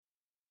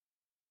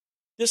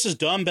This is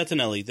Dom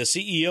Bettinelli, the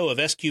CEO of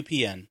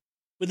SQPN,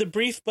 with a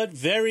brief but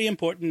very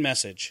important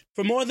message.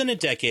 For more than a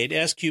decade,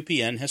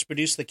 SQPN has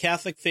produced the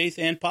Catholic faith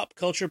and pop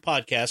culture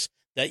podcasts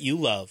that you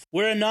love.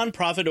 We're a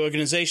nonprofit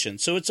organization,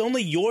 so it's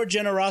only your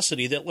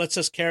generosity that lets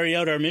us carry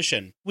out our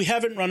mission. We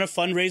haven't run a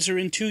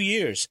fundraiser in 2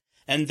 years,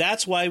 and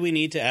that's why we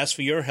need to ask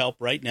for your help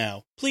right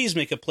now. Please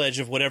make a pledge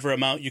of whatever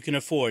amount you can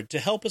afford to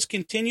help us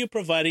continue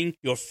providing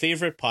your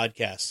favorite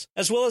podcasts,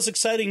 as well as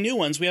exciting new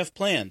ones we have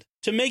planned.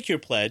 To make your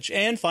pledge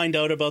and find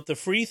out about the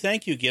free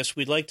thank you gifts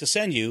we'd like to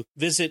send you,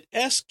 visit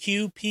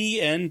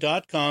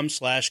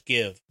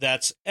sqpn.com/give.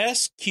 That's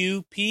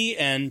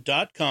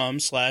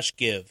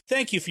sqpn.com/give.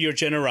 Thank you for your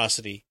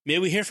generosity. May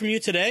we hear from you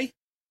today?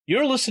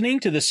 You're listening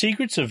to The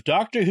Secrets of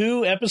Doctor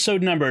Who,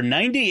 episode number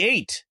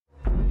 98.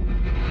 Don't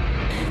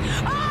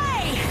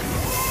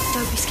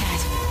be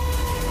scared.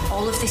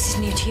 All of this is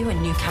new to you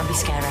and new can be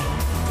scary.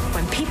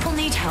 When people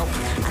need help,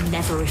 I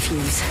never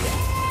refuse.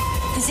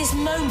 There's this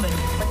moment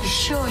when you're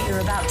sure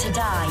you're about to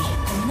die,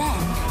 and then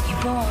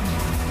you're born.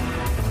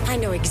 I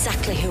know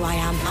exactly who I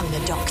am. I'm the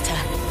Doctor.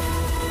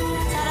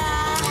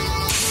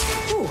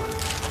 Ta-da! Ooh.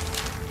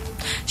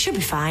 Should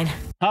be fine.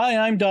 Hi,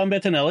 I'm Dom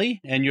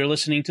Bettinelli, and you're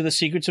listening to The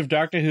Secrets of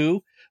Doctor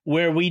Who,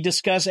 where we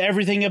discuss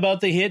everything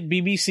about the hit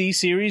BBC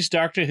series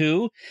Doctor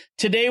Who.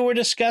 Today we're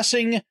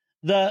discussing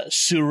the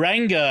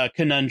Tsuranga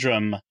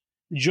Conundrum.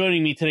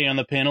 Joining me today on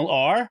the panel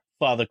are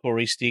Father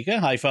Corey Stika.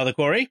 Hi, Father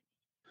Corey.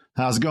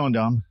 How's it going,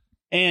 Dom?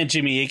 And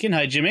Jimmy Aiken.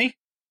 Hi, Jimmy.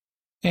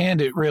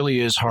 And it really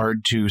is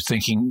hard to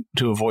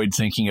avoid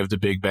thinking of the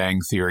Big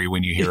Bang Theory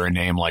when you hear a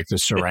name like the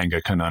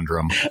Tsuranga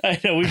Conundrum. I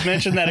know, we've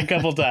mentioned that a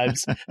couple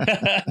times.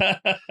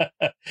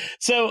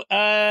 So,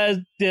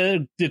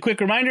 the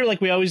quick reminder, like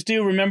we always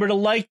do, remember to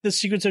like The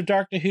Secrets of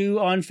Doctor Who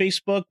on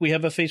Facebook. We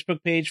have a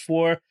Facebook page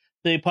for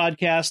the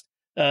podcast.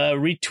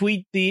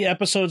 Retweet the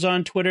episodes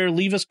on Twitter.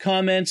 Leave us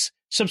comments.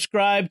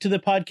 Subscribe to the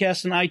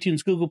podcast on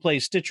iTunes, Google Play,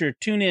 Stitcher,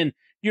 TuneIn,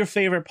 your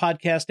favorite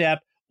podcast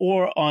app,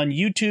 or on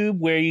YouTube,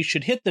 where you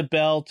should hit the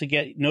bell to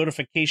get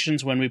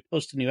notifications when we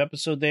post a new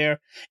episode there.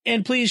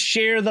 And please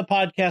share the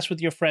podcast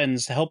with your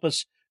friends to help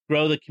us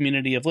grow the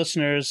community of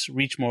listeners,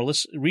 reach more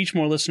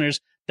listeners.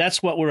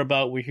 That's what we're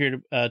about. We're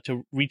here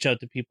to reach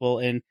out to people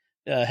and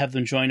have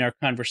them join our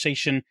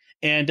conversation.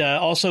 And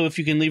also, if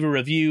you can leave a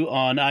review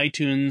on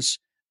iTunes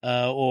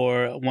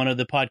or one of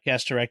the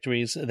podcast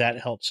directories,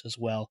 that helps as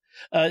well.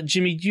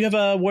 Jimmy, do you have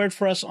a word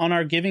for us on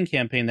our giving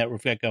campaign that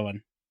we've got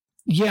going?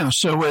 Yeah,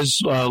 so as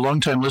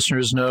longtime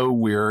listeners know,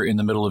 we're in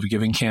the middle of a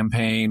giving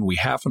campaign. We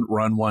haven't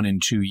run one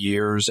in 2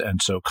 years,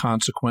 and so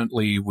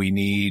consequently, we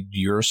need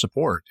your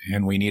support,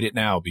 and we need it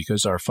now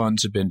because our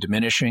funds have been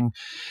diminishing.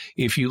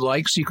 If you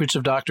like Secrets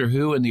of Doctor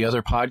Who and the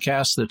other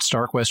podcasts that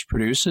StarQuest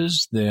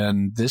produces,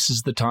 then this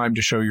is the time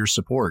to show your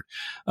support.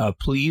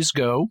 Please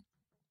go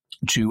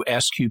to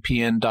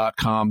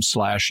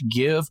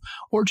sqpn.com/give,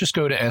 or just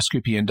go to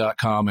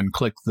sqpn.com and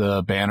click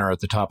the banner at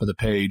the top of the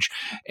page,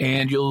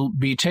 and you'll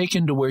be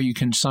taken to where you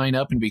can sign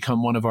up and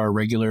become one of our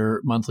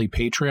regular monthly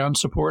Patreon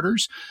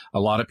supporters. A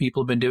lot of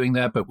people have been doing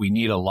that, but we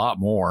need a lot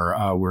more.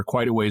 We're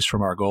quite a ways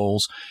from our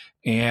goals.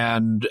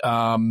 And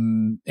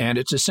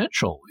it's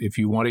essential if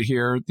you want to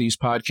hear these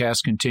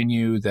podcasts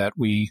continue, that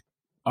we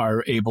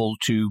are able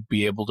to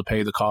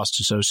pay the costs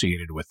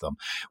associated with them.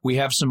 We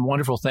have some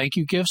wonderful thank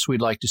you gifts we'd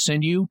like to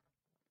send you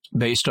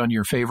based on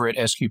your favorite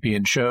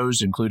SQPN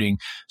shows, including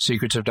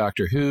Secrets of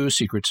Doctor Who,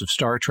 Secrets of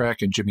Star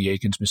Trek, and Jimmy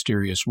Aiken's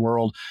Mysterious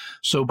World.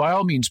 So by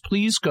all means,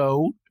 please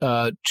go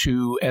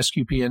to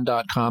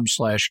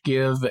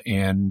sqpn.com/give,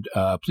 and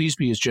please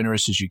be as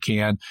generous as you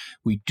can.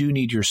 We do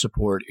need your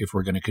support if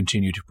we're going to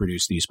continue to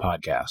produce these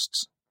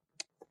podcasts.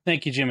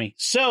 Thank you, Jimmy.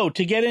 So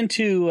to get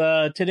into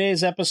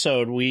today's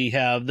episode, we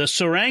have the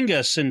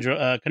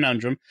Tsuranga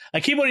Conundrum.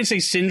 I keep wanting to say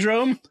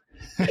syndrome.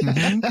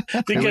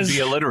 Because it would be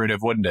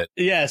alliterative, wouldn't it?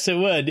 Yes, it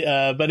would.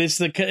 But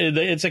it's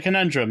it's a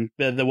conundrum.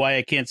 The why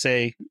I can't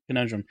say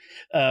conundrum.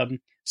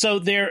 So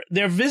they're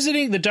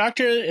visiting, the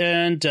Doctor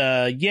and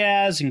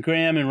Yaz and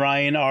Graham and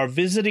Ryan are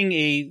visiting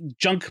a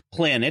junk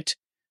planet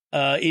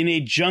in a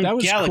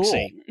junk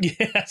galaxy. Cool.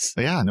 Yes.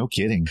 Yeah, no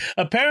kidding.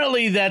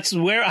 Apparently, that's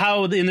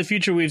how in the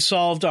future we've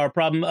solved our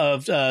problem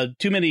of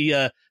too many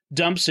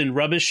dumps and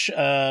rubbish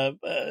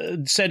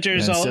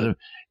centers.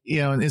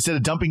 Instead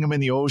of dumping them in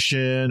the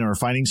ocean or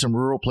finding some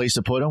rural place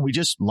to put them, we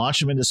just launch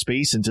them into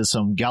space, into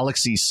some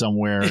galaxy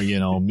somewhere,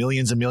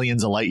 millions and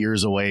millions of light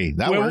years away.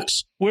 That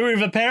works. Where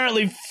we've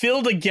apparently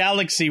filled a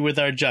galaxy with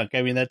our junk.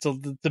 I mean, that's a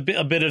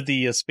bit of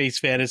the space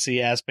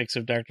fantasy aspects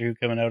of Doctor Who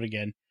coming out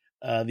again.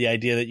 The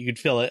idea that you could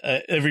fill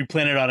every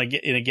planet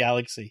in a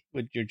galaxy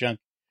with your junk.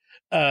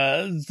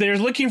 They're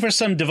looking for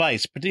some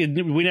device, but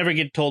we never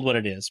get told what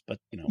it is. But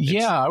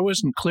I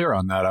wasn't clear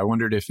on that. I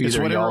wondered if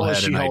either of y'all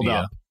had an idea.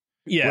 Up.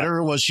 Yeah, whatever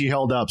it was she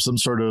held up, some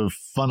sort of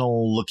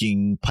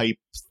funnel-looking pipe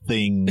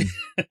thing.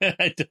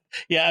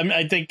 Yeah,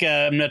 I think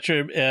I'm not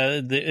sure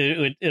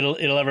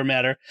it'll ever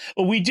matter.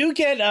 We do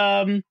get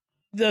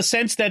the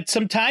sense that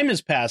some time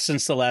has passed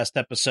since the last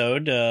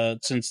episode,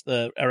 since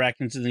the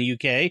Arachnids in the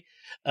UK.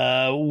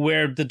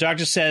 where the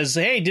doctor says,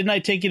 "Hey, didn't I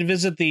take you to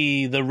visit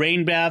the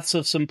rain baths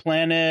of some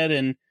planet?"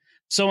 and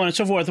so on and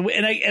so forth.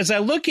 And as I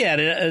look at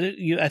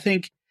it, I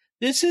think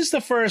this is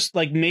the first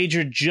like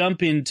major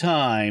jump in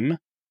time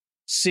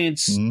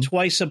since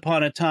Twice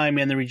Upon a Time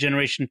and the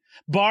Regeneration,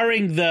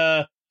 barring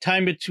the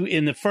time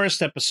in the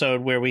first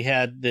episode where we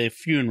had the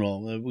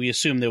funeral. We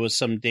assume there was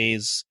some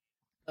days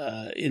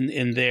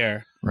in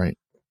there. Right.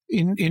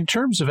 In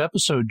terms of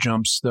episode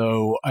jumps,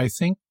 though, I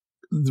think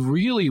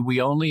really we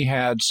only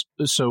had,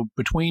 so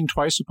between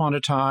Twice Upon a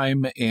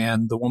Time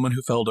and The Woman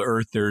Who Fell to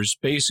Earth, there's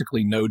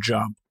basically no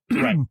jump.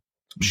 Right.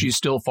 She's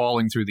still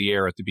falling through the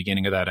air at the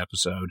beginning of that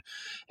episode.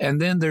 And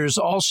then there's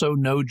also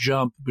no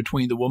jump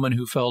between The Woman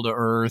Who Fell to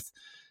Earth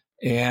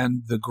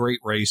and the Great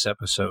Race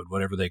episode,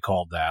 whatever they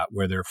called that,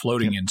 where they're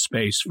floating in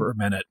space for a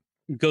minute.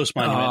 Ghost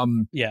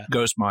Monument.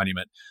 Ghost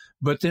Monument.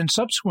 But then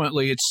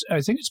subsequently,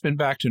 I think it's been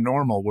back to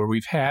normal where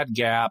we've had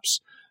gaps.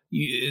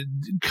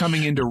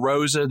 Coming into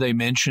Rosa, they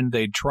mentioned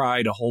they'd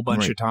tried a whole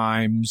bunch of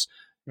times.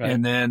 Right.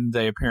 And then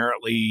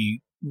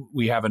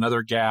we have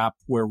another gap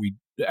where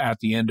at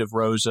the end of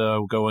Rosa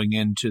going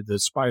into the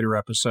spider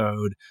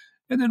episode.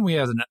 And then we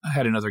had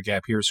another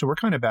gap here. So we're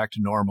kind of back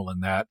to normal in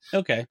that.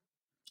 Okay.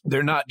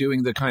 They're not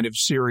doing the kind of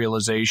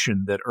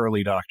serialization that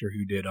early Doctor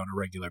Who did on a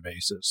regular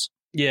basis.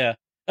 Yeah.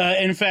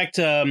 In fact,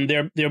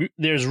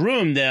 there's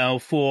room now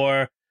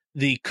for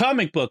the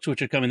comic books,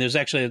 which are coming. There's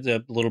actually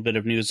a little bit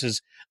of news.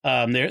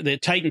 The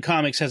Titan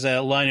Comics has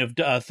a line of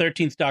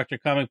 13th Doctor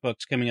comic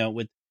books coming out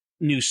with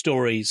new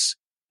stories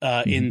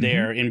in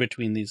there in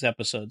between these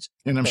episodes.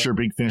 And I'm sure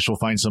Big Finish will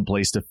find some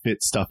place to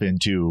fit stuff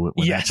into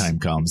when that time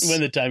comes.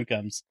 When the time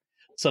comes,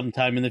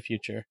 sometime in the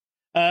future.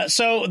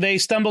 So they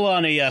stumble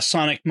on a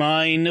sonic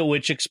mine,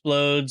 which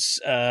explodes.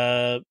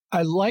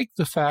 I like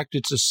the fact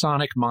it's a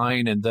sonic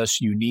mine and thus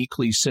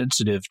uniquely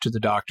sensitive to the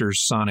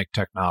Doctor's sonic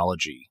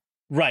technology.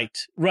 Right.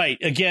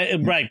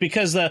 Again, right,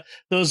 because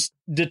those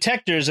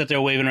detectors that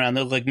they're waving around,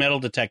 they're like metal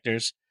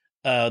detectors,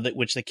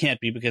 which they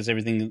can't be because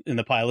everything in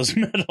the pile is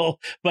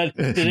metal. But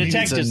the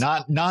detectors, it's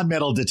a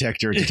non-metal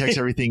detector. It detects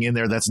everything in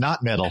there that's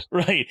not metal.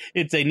 Right.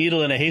 It's a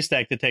needle in a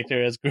haystack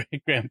detector, as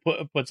Graham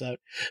points out.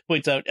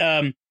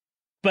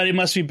 But it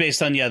must be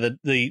based on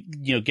the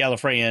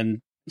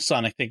Gallifreyan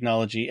sonic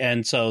technology,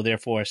 and so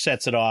therefore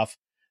sets it off.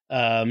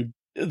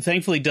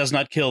 Thankfully, does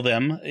not kill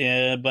them,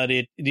 but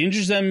it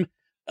injures them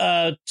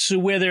to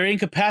where they're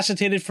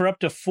incapacitated for up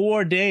to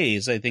 4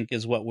 days. I think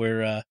is what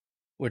we're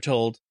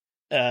told.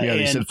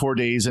 They said 4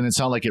 days, and it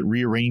sounded like it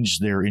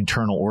rearranged their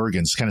internal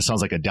organs. Kind of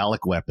sounds like a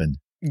Dalek weapon.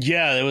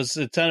 Yeah,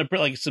 it sounded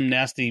like some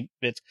nasty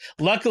bits.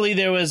 Luckily,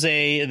 there was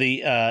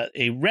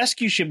a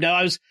rescue ship.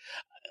 Now,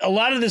 a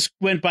lot of this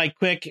went by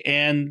quick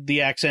and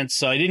the accents,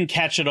 so I didn't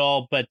catch it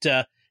all. But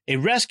a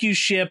rescue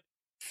ship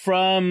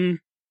from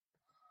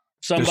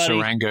somebody, the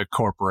Tsuranga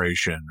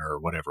Corporation or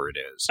whatever it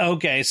is.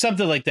 Okay,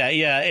 something like that.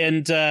 Yeah,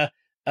 and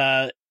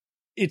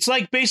it's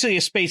like basically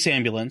a space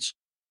ambulance.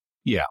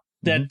 Yeah.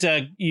 That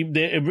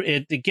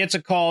it gets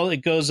a call,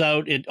 it goes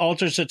out, it's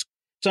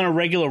on a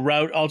regular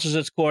route, alters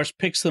its course,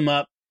 picks them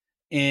up,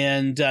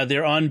 and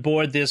they're on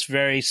board this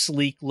very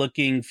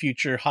sleek-looking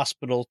future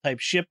hospital-type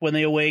ship when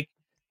they awake,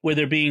 where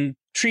they're being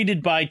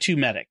treated by 2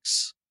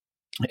 medics.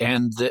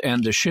 And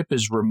the ship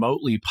is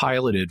remotely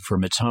piloted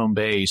from its home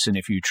base, and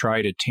if you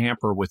try to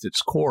tamper with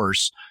its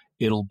course,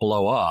 it'll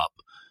blow up.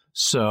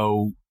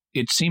 So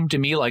it seemed to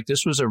me like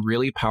this was a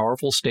really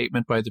powerful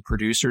statement by the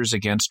producers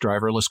against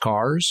driverless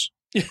cars.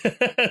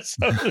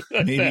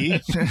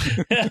 Maybe.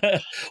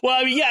 Well,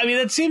 I mean,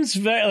 that seems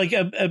very like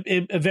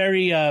a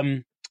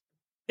very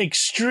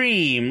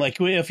extreme.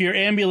 Like if your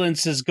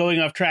ambulance is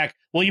going off track,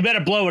 well, you better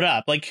blow it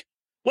up. Like,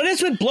 what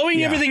is with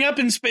blowing everything up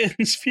in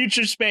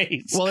future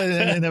space? Well,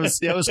 and it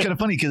was kind of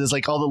funny because it's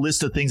like all the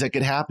list of things that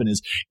could happen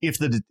is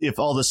if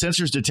all the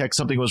sensors detect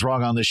something was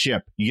wrong on the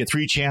ship, you get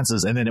 3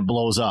 chances and then it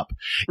blows up.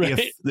 Right.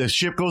 If the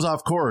ship goes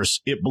off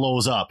course, it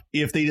blows up.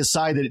 If they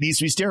decide that it needs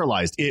to be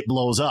sterilized, it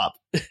blows up.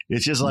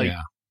 It's just like,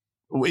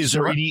 is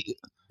there any?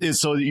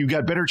 So you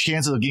got better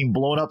chances of getting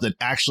blown up than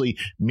actually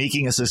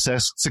making a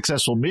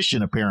successful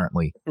mission,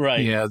 apparently. Right.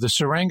 Yeah, the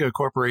Tsuranga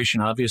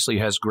Corporation obviously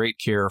has great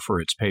care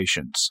for its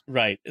patients.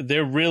 Right.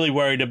 They're really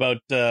worried about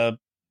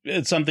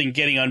something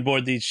getting on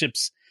board these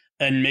ships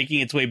and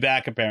making its way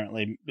back,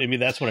 apparently. Maybe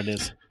that's what it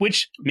is.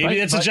 Which,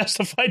 that's a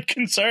justified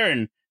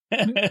concern.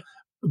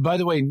 By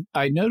the way,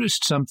 I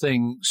noticed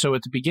something. So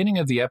at the beginning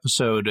of the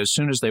episode, as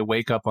soon as they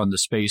wake up on the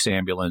space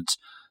ambulance,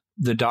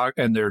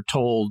 and they're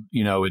told,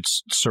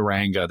 it's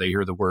Tsuranga. They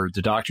hear the word.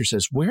 The doctor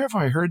says, "Where have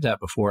I heard that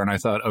before?" And I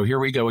thought, oh, here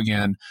we go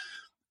again.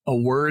 A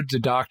word the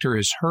doctor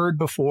has heard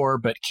before,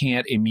 but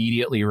can't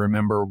immediately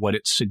remember what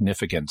its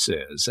significance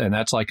is. And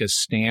that's like a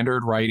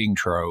standard writing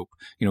trope.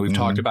 We've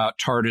talked about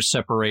TARDIS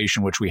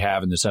separation, which we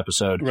have in this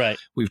episode. Right.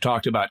 We've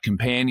talked about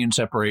companion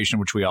separation,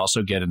 which we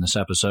also get in this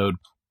episode.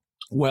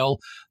 Well,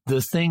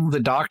 the thing the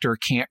doctor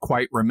can't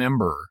quite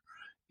remember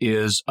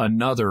is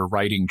another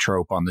writing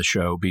trope on the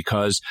show,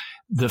 because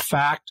the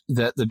fact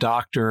that the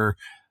doctor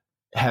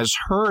has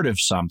heard of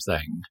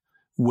something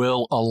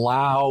will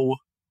allow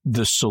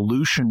the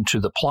solution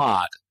to the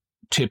plot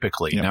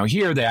typically. Now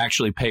here they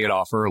actually pay it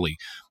off early,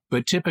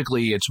 but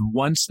typically it's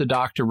once the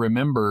doctor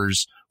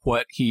remembers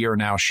what he or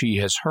now she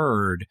has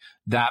heard,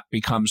 that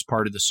becomes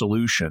part of the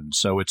solution.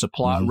 So it's a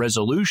plot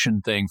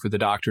resolution thing for the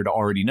doctor to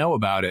already know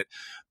about it,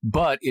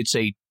 but it's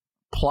a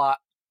plot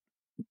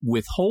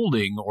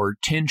withholding or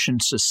tension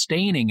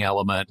sustaining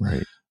element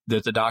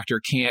that the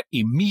doctor can't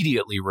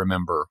immediately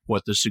remember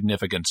what the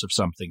significance of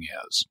something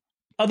is.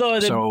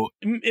 Although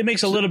it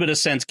makes a little bit of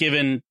sense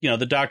given,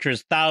 the doctor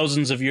is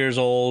thousands of years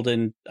old.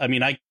 And I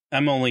mean,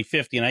 I'm only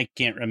 50 and I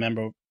can't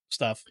remember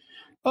stuff.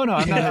 Oh, no,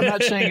 I'm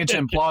not saying it's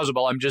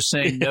implausible. I'm just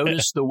saying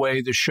notice the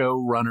way the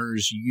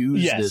showrunners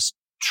use this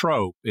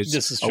trope.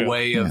 It's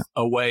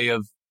a way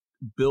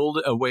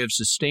of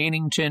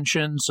sustaining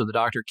tension so the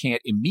doctor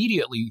can't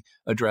immediately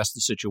address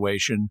the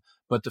situation,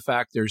 but the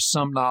fact there's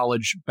some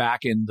knowledge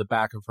back in the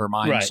back of her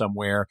mind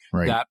somewhere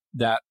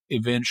that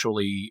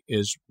eventually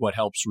is what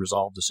helps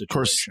resolve the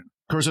situation.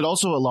 Of course, it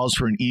also allows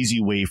for an easy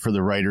way for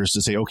the writers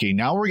to say, okay,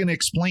 now we're going to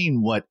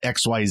explain what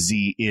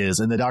XYZ is.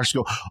 And the doctors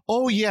go,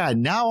 oh, yeah,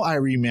 now I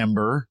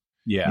remember.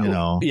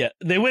 Yeah. Yeah.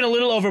 They went a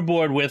little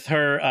overboard with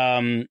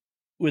her,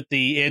 with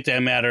the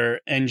antimatter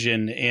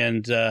engine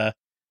and,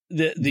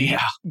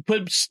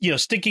 put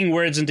sticking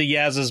words into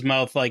Yaz's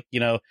mouth, like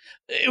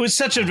it was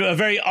such a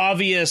very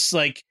obvious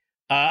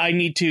I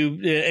need to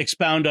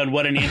expound on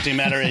what an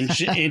antimatter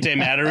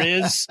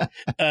is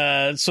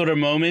sort of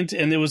moment,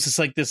 and there was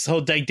this whole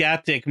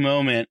didactic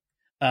moment,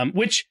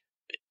 which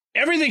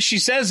everything she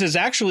says is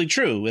actually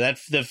true. That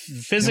the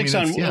physics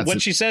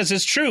what she says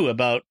is true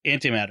about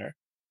antimatter.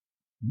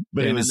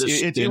 But it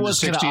was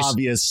kind of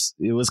obvious.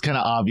 It was kind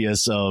of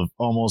obvious of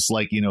almost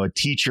like, a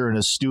teacher and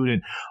a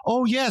student.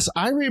 Oh, yes,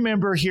 I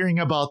remember hearing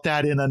about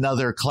that in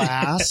another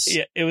class.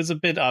 Yeah, it was a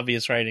bit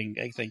obvious writing,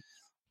 I think.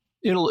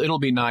 It'll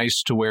be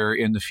nice to where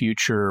in the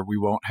future we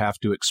won't have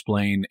to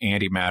explain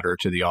antimatter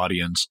to the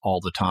audience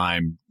all the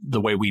time, the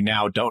way we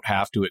now don't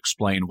have to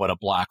explain what a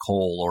black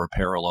hole or a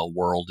parallel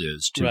world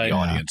is to the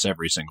audience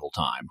every single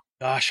time.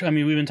 Gosh, I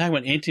mean, we've been talking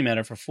about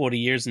antimatter for 40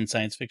 years in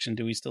science fiction.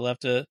 Do we still have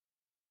to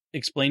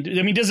explain?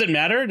 I mean, does it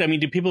matter? I mean,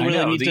 do people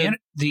really need to?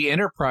 The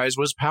Enterprise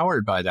was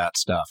powered by that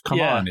stuff.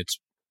 Come on, it's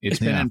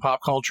been in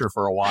pop culture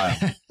for a while,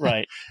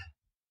 right?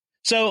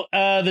 So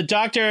the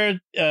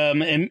doctor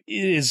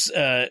is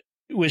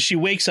when she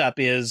wakes up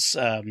is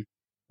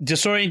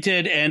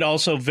disoriented and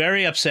also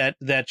very upset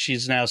that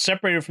she's now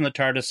separated from the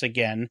TARDIS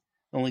again.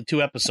 Only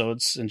 2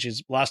 episodes, and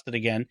she's lost it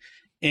again.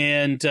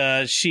 And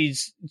she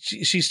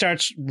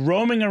starts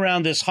roaming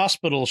around this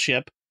hospital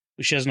ship.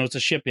 She doesn't know it's a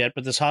ship yet,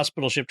 but this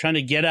hospital ship trying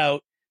to get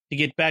out to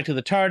get back to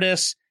the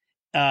TARDIS,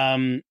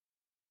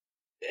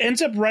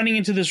 ends up running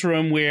into this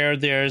room where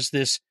there's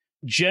this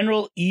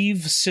General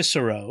Eve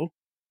Cicero,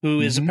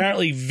 who is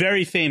apparently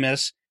very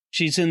famous.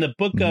 She's in the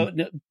Book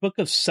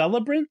of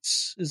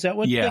Celebrants. Is that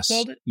what they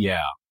called it?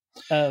 Yeah.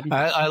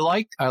 I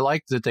like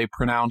that they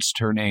pronounced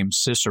her name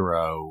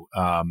Cicero,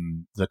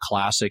 the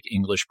classic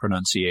English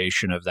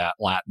pronunciation of that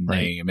Latin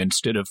name,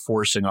 instead of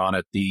forcing on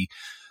it the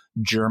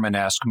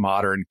Germanesque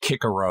modern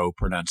Cicero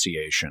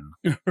pronunciation.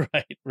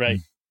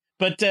 Right.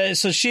 But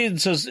so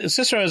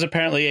Cicero is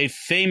apparently a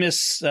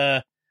famous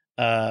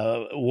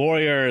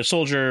warrior,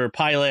 soldier,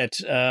 pilot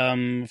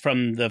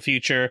from the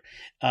future,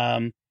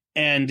 and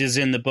is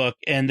in the book.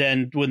 And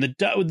then when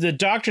the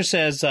doctor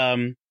says,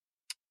 I'm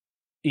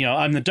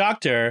the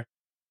doctor,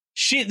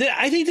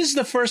 I think this is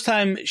the first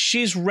time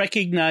she's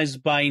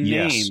recognized by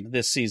name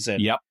this season.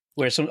 Yep.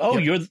 Where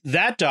you're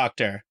that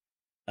doctor.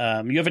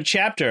 You have a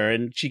chapter,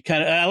 and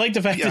I like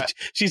the fact that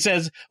she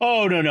says,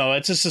 oh, no,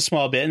 it's just a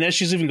small bit. And then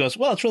she even goes,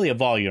 well, it's really a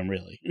volume,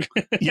 really.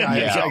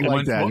 I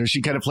like that. Or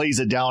she kind of plays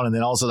it down and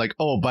then also like,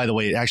 oh, by the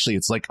way, actually,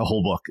 it's like a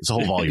whole book. It's a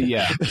whole volume.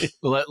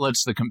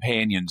 Lets the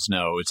companions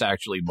know it's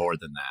actually more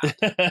than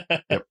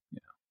that. Yep.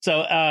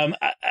 So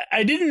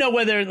I didn't know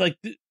whether,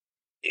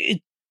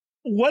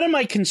 one of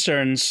my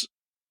concerns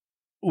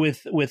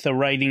with the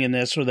writing in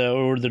this or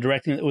the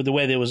directing or the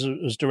way that it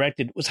was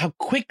directed was how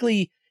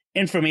quickly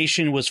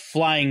information was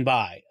flying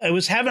by. I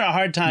was having a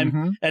hard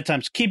time at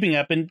times keeping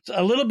up, and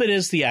a little bit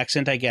is the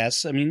accent, I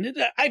guess. I mean,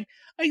 I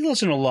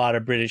listen to a lot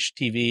of British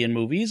TV and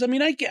movies. I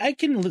mean, I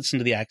can listen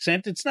to the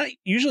accent. It's not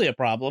usually a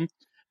problem,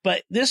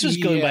 but this was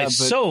going by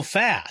so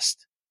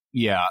fast.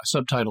 Yeah,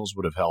 subtitles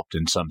would have helped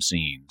in some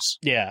scenes.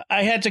 Yeah,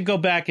 I had to go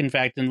back, in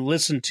fact, and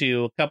listen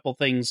to a couple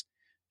things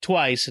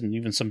twice, and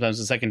even sometimes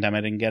the second time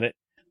I didn't get it.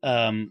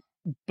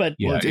 But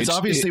it's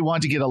obviously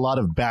want to get a lot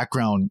of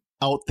background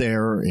out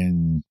there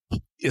and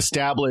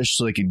established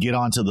so they could get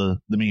onto the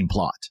main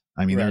plot.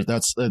 I mean,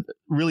 that's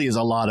really is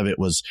a lot of it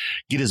was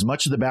get as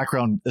much of the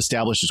background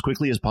established as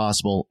quickly as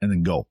possible and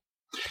then go.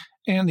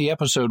 And the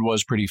episode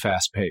was pretty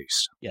fast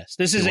paced. Yes,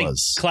 this is a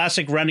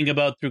classic running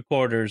about through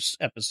corridors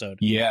episode.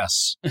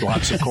 Yes,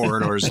 lots of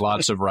corridors,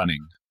 lots of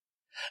running.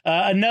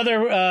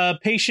 Another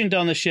patient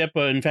on the ship,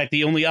 in fact,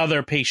 the only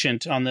other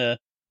patient on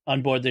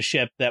board the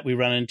ship that we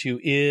run into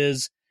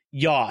is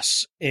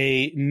Yos,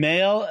 a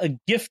male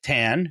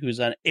Giftan, who's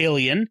an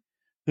alien,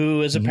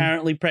 who is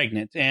apparently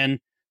pregnant. And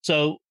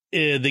so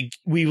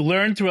we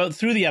learned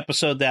through the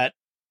episode that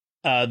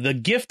The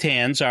gift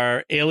hands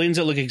are aliens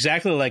that look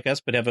exactly like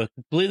us, but have a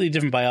completely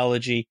different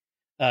biology,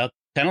 kind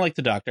of like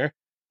the Doctor,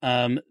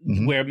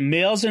 where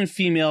males and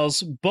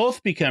females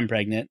both become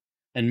pregnant,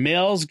 and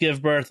males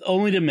give birth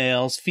only to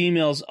males,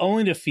 females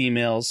only to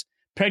females.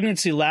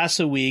 Pregnancy lasts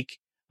a week,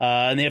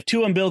 and they have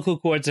 2 umbilical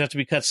cords that have to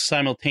be cut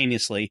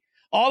simultaneously,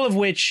 all of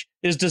which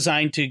is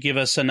designed to give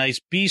us a nice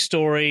B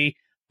story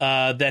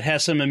that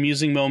has some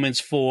amusing moments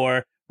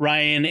for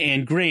Ryan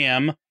and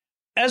Graham,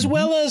 as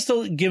well as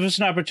to give us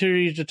an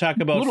opportunity to talk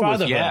about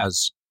fatherhood.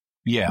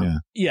 Yeah,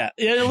 a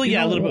little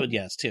bit with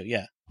Yaz too.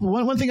 Yeah.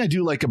 One thing I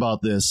do like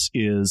about this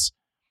is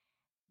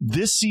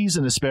this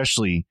season,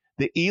 especially,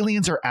 the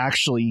aliens are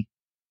actually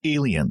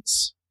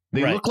aliens.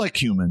 They look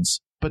like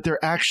humans, but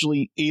they're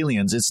actually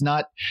aliens. It's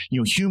not,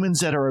 humans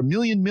that are a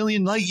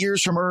million light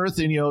years from Earth,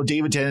 and,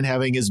 David Tennant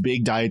having his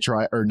big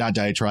diatribe, or not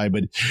diatribe,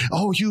 but,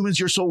 oh, humans,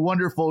 you're so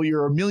wonderful.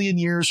 You're a million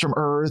years from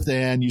Earth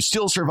and you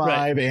still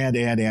survive. And.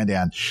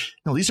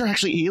 No, these are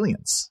actually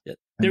aliens. Yeah.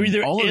 They're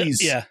either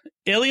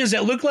aliens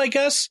that look like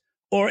us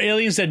or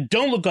aliens that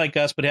don't look like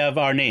us, but have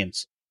our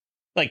names,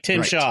 like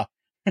Tim Shaw.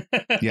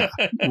 Yeah.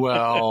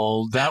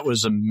 Well, that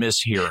was a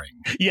mishearing.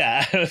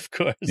 Yeah, of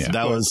course. Yeah,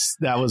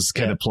 that was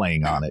kind of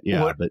playing on it.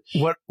 Yeah.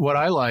 What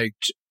I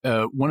liked,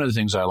 one of the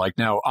things I like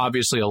now,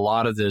 obviously a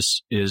lot of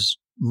this is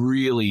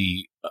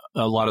really,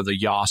 a lot of the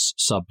Yas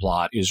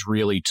subplot is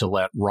really to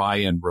let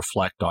Ryan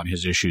reflect on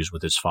his issues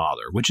with his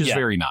father, which is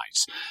very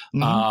nice.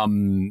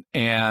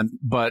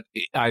 But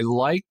I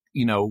like,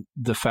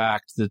 the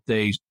fact that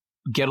they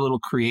get a little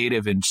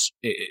creative, and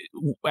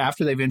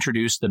after they've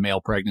introduced the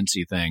male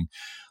pregnancy thing,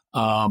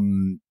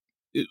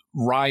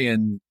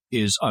 Ryan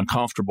is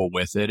uncomfortable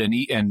with it, and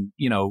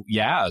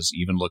Yaz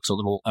even looks a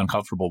little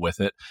uncomfortable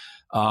with it.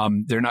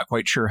 They're not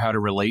quite sure how to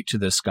relate to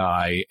this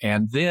guy.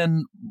 And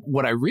then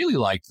what I really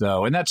like,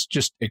 though, and that's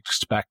just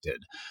expected,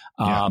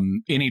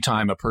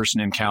 anytime a person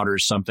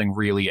encounters something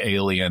really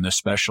alien,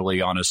 especially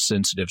on a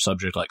sensitive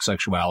subject like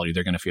sexuality,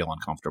 they're going to feel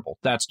uncomfortable.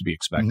 That's to be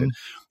expected.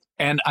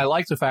 And I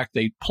like the fact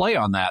they play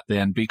on that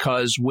then,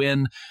 because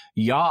when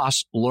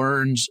Yas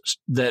learns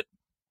that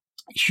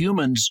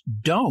humans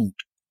don't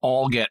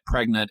all get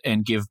pregnant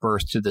and give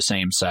birth to the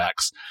same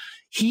sex,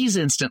 he's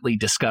instantly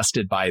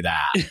disgusted by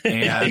that.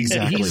 And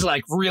he's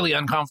like really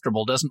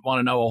uncomfortable, doesn't want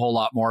to know a whole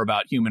lot more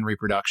about human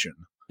reproduction.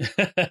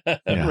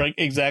 Right,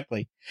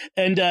 exactly.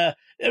 And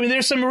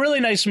there's some really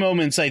nice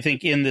moments, I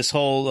think, in this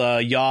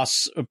whole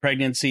Yas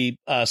pregnancy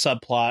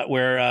subplot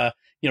where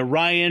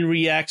Ryan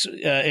reacts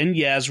and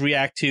Yaz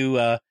react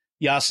to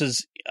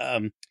Yas's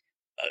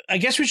I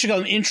guess we should call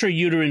them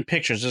intrauterine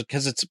pictures,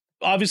 because it's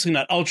obviously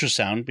not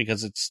ultrasound,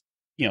 because it's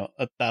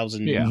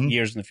 1,000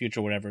 years in the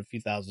future, whatever, a few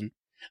thousand.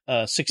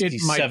 67th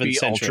it might be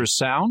century.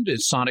 Ultrasound.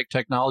 It's sonic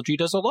technology,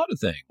 does a lot of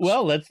things.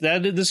 Well,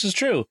 this is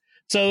true.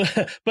 So,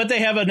 but they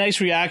have a nice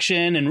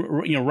reaction,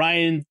 and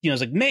Ryan, is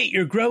like, mate,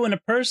 you're growing a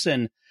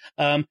person.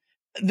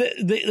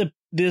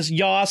 This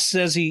Yas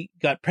says he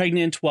got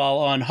pregnant while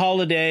on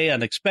holiday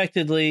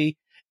unexpectedly.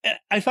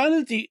 I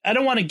find that I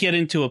don't want to get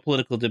into a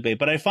political debate,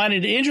 but I find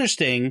it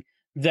interesting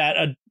that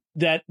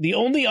that the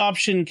only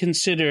option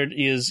considered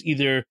is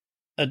either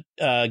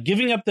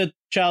giving up the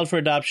child for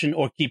adoption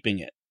or keeping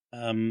it.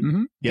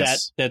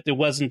 Yes. That there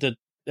wasn't a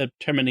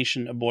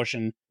termination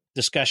abortion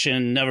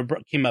discussion, never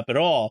came up at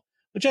all,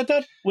 which I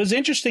thought was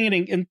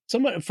interesting and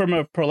somewhat, from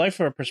a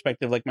pro-lifer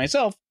perspective like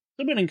myself,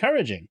 a bit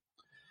encouraging.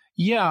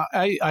 Yeah,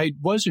 I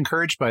was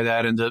encouraged by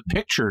that, and the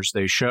pictures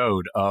they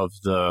showed of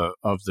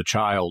the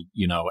child,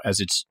 as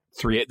it's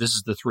this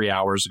is the 3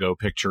 hours ago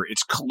picture.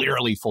 It's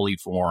clearly fully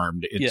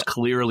formed. It's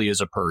clearly as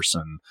a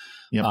person.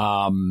 Yep.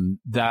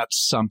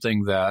 That's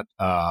something that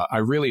I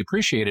really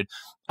appreciated.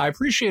 I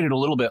appreciated a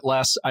little bit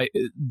less.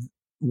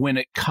 When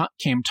it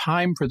came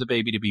time for the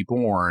baby to be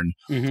born,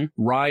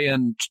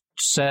 Ryan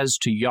says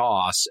to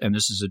Yas, and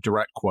this is a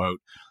direct quote,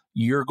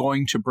 "You're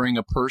going to bring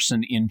a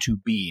person into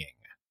being."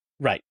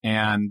 Right.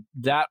 And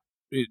that,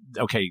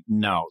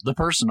 no, the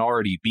person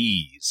already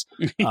bees.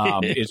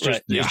 It's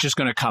just, it's just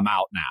going to come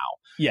out now.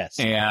 Yes.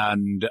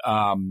 And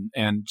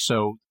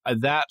so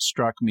that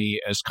struck me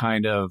as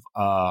kind of,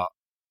 a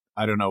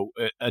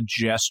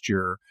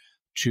gesture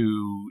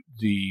to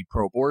the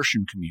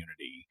pro-abortion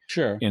community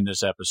in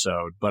this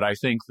episode. But I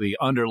think the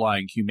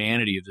underlying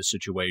humanity of the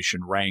situation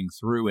rang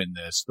through in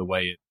this the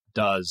way it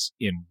does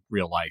in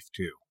real life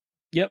too.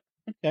 Yep.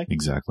 Okay.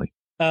 Exactly.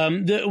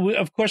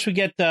 Of course, we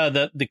get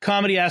the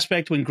comedy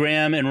aspect when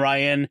Graham and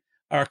Ryan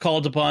are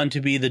called upon to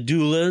be the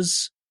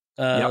doulas,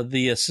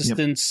 the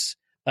assistants,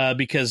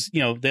 because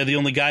they're the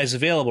only guys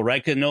available,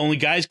 right? Because only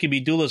guys can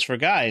be doulas for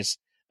guys,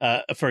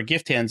 for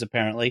gift hands,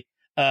 apparently.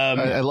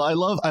 I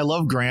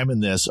love Graham in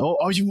this.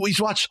 He's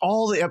watched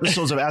all the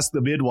episodes of Ask the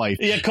Midwife,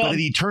 but then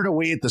he turned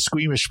away at the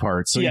squeamish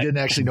part, so he didn't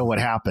actually know what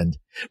happened.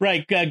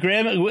 Right,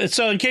 Graham.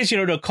 So, in case you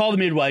don't know, Call the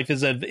Midwife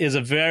is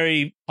a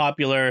very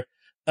popular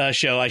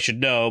show. I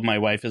should know. My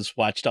wife has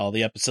watched all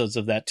the episodes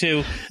of that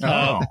too.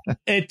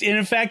 And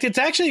in fact, it's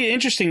actually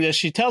interesting that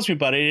she tells me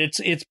about it.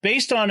 It's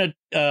based on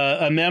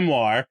a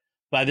memoir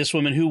by this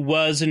woman who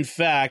was in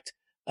fact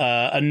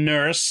a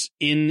nurse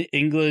in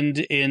England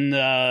in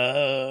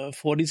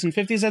 40s and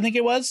 50s, I think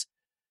it was.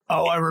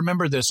 Oh, I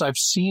remember this. I've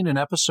seen an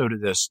episode of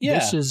this.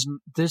 Yeah.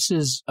 This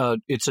is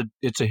it's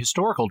a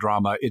historical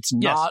drama. It's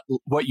not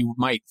what you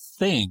might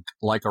think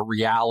like a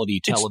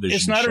reality television show.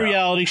 It's not a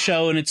reality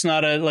show, and it's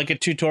not a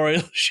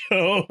tutorial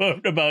show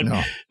about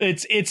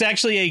it's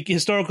actually a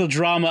historical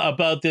drama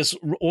about this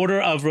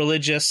order of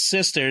religious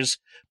sisters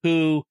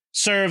who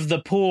serve the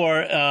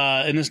poor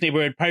in this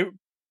neighborhood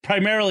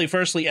primarily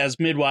firstly as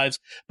midwives,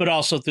 but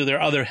also through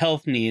their other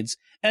health needs.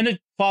 And it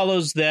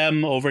follows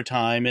them over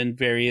time in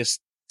various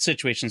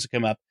situations that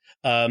come up.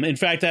 In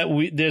fact,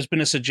 there's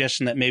been a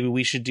suggestion that maybe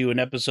we should do an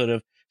episode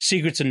of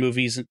Secrets in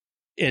Movies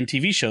and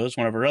TV Shows,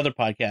 one of our other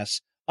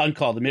podcasts, on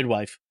Call the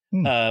Midwife,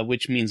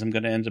 which means I'm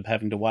going to end up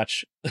having to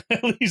watch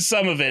at least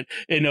some of it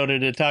in order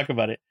to talk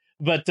about it.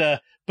 But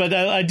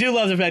I do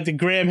love the fact that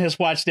Graham has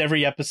watched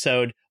every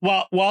episode.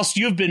 Whilst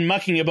you've been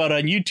mucking about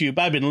on YouTube,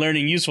 I've been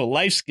learning useful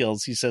life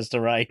skills, he says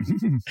to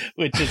Ryan,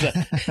 which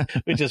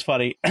is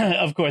funny.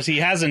 Of course, he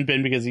hasn't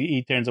been because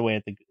he turns away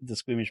at the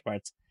squeamish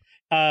parts.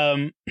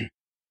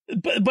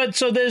 But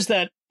so there's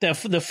the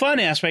fun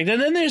aspect,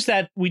 and then there's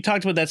that we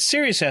talked about that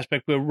serious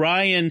aspect where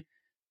Ryan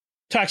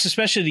talks,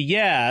 especially to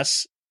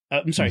Yaz.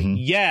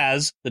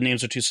 Yaz. The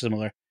names are too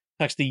similar.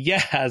 Talks to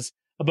Yaz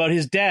about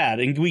his dad,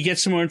 and we get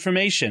some more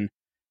information.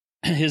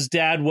 His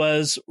dad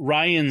was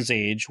Ryan's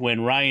age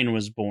when Ryan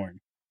was born,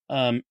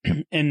 and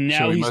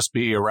now so he must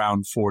be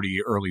around 40,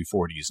 early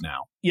 40s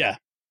now. Yeah.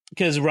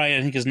 Because Ryan,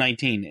 I think, is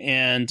 19,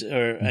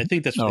 I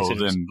think that's what they said.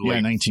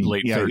 Then 19,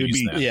 late 30s.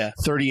 It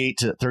would be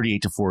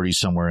 38 to 40,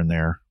 somewhere in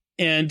there.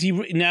 And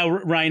now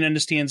Ryan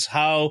understands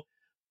how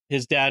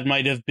his dad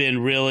might have been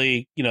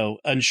really,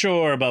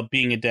 unsure about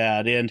being a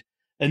dad, and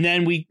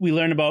then we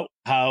learn about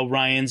how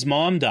Ryan's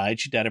mom died.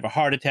 She died of a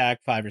heart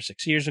attack 5 or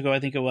 6 years ago, I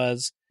think it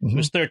was. It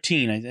was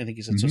 13, I think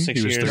he said, so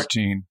 6 years. He was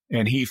 13,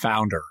 and he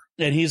found her.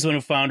 And he's the one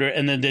who found her,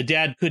 and then the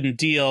dad couldn't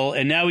deal,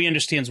 and now he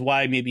understands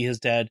why maybe his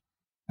dad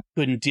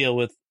couldn't deal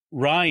with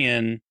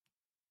Ryan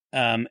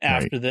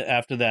after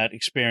that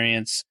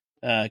experience,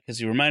 because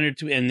he reminded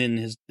to, and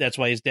then that's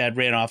why his dad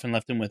ran off and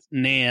left him with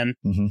Nan.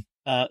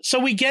 So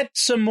we get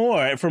some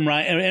more from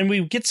Ryan, and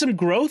we get some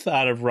growth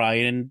out of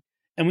Ryan,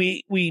 and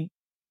we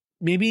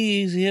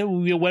maybe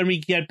when we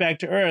get back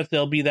to Earth,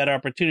 there'll be that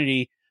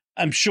opportunity.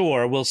 I'm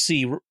sure we'll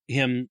see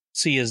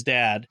his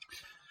dad.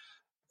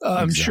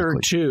 I'm sure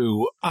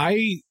too.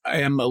 I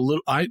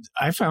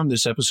found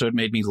this episode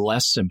made me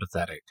less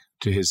sympathetic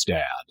to his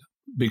dad.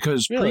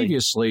 Because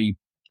previously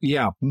we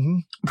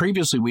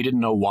didn't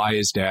know why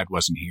his dad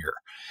wasn't here.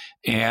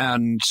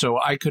 And so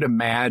I could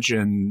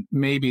imagine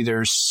maybe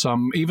there's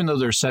even though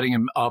they're setting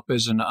him up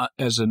as an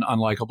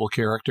unlikable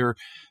character,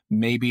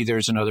 maybe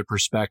there's another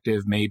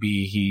perspective.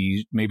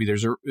 Maybe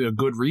there's a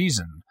good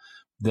reason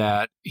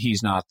that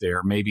he's not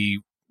there. Maybe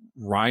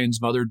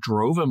Ryan's mother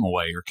drove him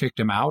away or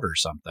kicked him out or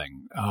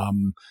something.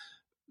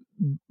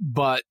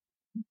 But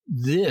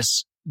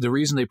the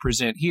reason they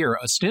present here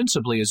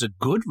ostensibly is a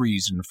good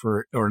reason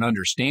or an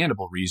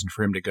understandable reason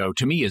for him to go,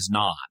 to me is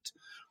not.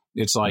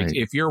 It's like,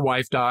 if your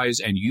wife dies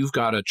and you've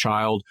got a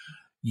child,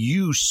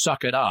 you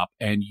suck it up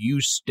and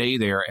you stay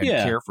there and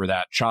care for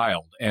that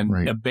child.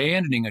 And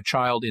abandoning a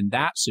child in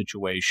that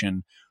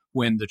situation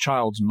when the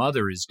child's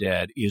mother is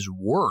dead is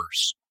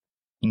worse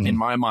in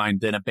my mind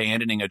than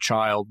abandoning a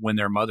child when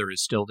their mother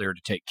is still there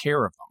to take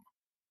care of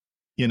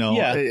them.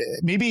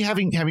 Maybe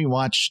having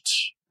watched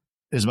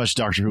as much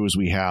Doctor Who as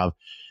we have,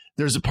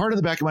 there's a part of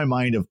the back of my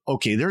mind of,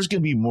 okay, there's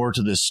going to be more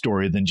to this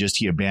story than just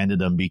he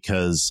abandoned them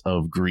because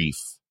of grief.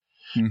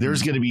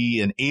 There's going to be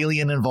an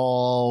alien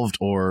involved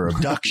or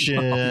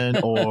abduction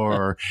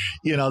or,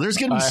 there's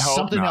going to be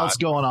something else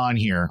going on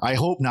here. I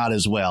hope not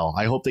as well.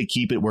 I hope they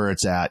keep it where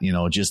it's at,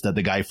 just that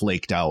the guy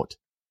flaked out.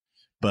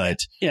 But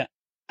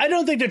I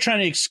don't think they're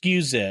trying to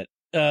excuse it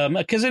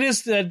because it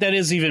is that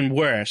is even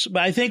worse.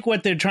 But I think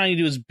what they're trying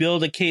to do is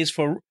build a case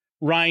for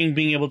Ryan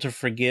being able to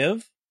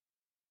forgive.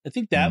 I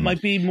think that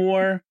might be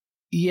more.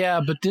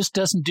 Yeah, but this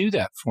doesn't do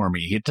that for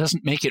me. It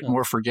doesn't make it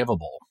more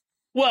forgivable.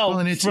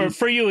 Well,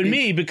 for you and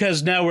me,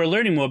 because now we're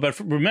learning more. But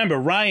remember,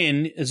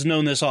 Ryan has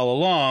known this all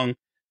along.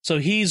 So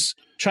he's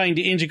trying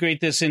to integrate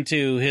this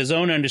into his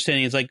own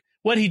understanding. It's like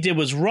what he did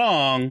was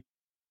wrong.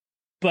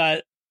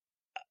 But,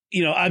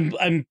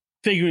 I'm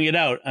figuring it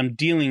out. I'm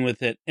dealing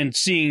with it and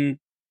seeing.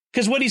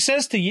 Because what he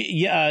says to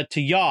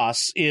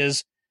Yas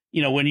is,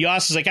 when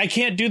Yas is like, I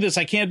can't do this.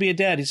 I can't be a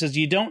dad. He says,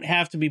 you don't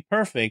have to be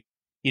perfect.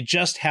 You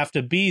just have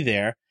to be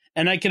there.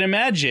 And I can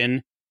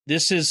imagine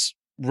this is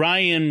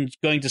Ryan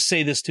going to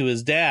say this to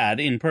his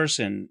dad in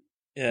person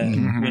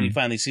when he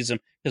finally sees him,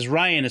 because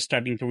Ryan is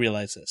starting to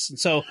realize this. And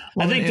so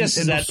I think this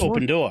is that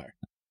open door.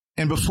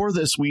 And before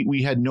this,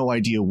 we had no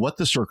idea what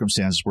the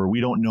circumstances were.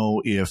 We don't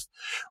know if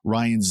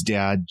Ryan's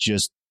dad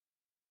just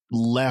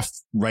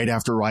left right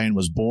after Ryan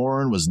was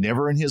born, was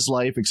never in his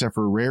life, except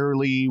for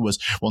rarely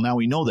well, now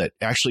we know that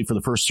actually for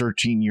the first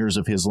 13 years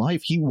of his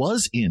life, he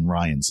was in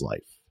Ryan's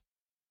life.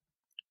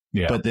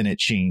 Yeah. But then it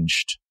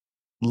changed.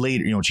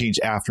 later, changed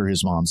after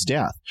his mom's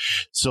death.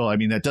 So, I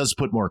mean, that does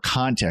put more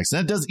context.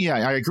 And that does, yeah,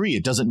 I agree.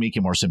 It doesn't make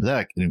him more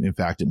sympathetic. In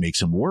fact, it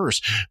makes him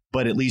worse.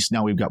 But at least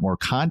now we've got more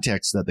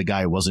context that the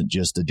guy wasn't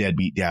just a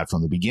deadbeat dad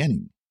from the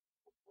beginning.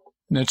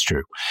 That's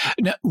true.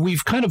 Now,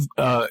 we've kind of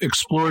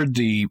explored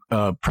the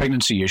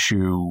pregnancy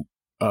issue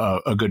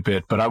a good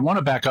bit, but I want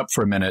to back up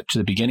for a minute to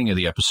the beginning of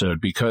the episode,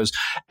 because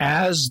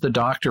as the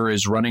doctor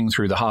is running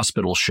through the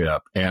hospital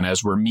ship, and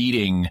as we're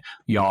meeting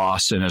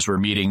Yos, and as we're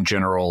meeting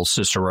General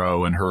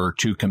Cicero and her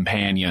two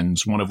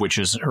companions, one of which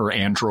is her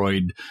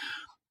android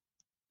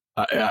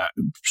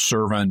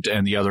servant,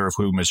 and the other of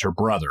whom is her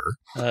brother.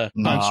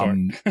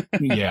 Consort.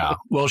 Yeah.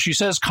 Well, she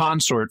says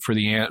consort for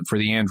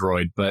the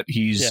android, but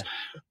he's. Yeah.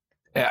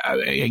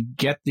 I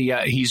get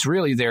he's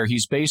really there.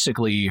 He's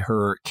basically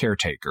her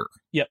caretaker.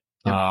 Yep.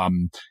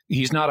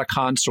 He's not a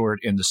consort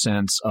in the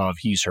sense of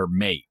he's her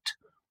mate.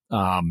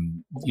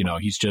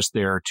 He's just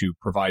there to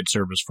provide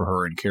service for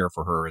her and care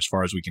for her, as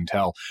far as we can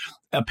tell.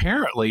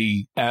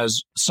 Apparently,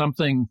 as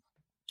something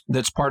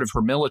that's part of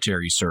her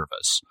military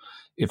service,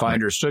 if I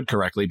understood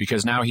correctly,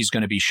 because now he's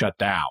going to be shut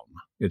down.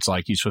 It's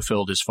like he's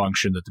fulfilled his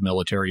function that the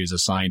military has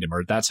assigned him,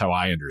 or that's how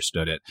I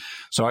understood it.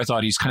 So I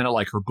thought he's kind of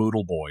like her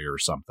boodle boy or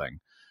something.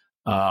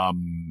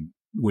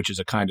 Which is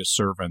a kind of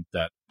servant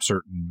that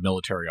certain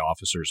military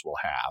officers will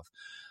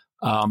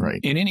have. Right.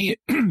 In any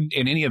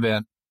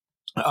event,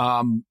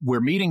 we're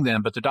meeting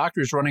them, but the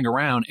doctor's running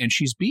around and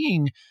she's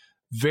being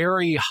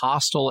very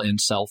hostile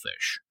and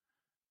selfish.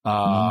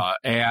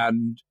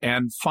 And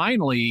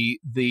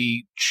finally,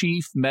 the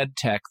chief med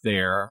tech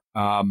there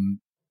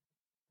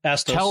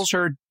tells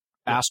her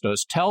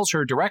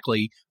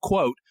directly,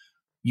 quote,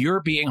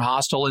 "You're being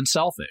hostile and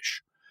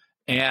selfish."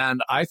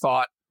 And I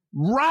thought,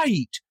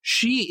 right,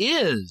 she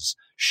is.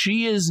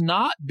 She is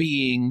not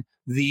being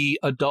the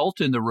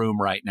adult in the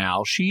room right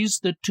now. She's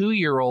the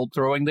 2-year-old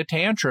throwing the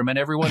tantrum, and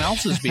everyone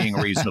else is being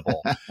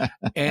reasonable.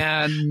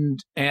 And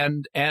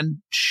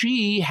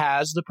she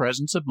has the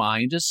presence of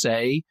mind to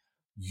say,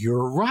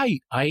 "You're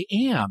right, I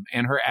am."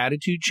 And her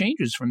attitude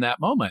changes from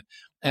that moment.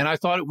 And I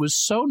thought it was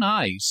so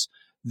nice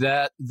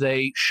that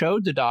they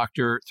showed the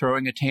doctor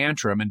throwing a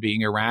tantrum and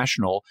being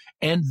irrational,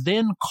 and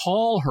then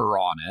call her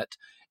on it,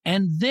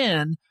 and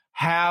then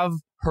have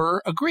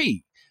her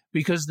agree,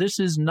 because this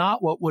is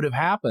not what would have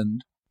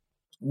happened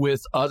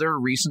with other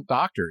recent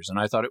doctors. And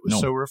I thought it was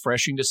so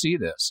refreshing to see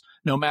this.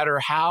 No matter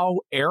how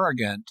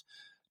arrogant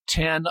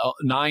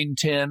 9,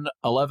 10,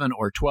 11,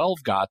 or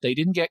 12 got, they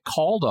didn't get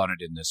called on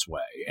it in this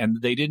way,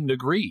 and they didn't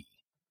agree.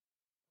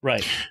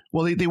 Right.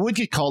 Well, they would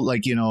get called,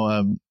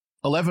 12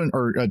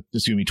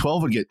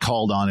 would get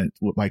called on it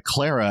by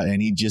Clara,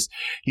 and he'd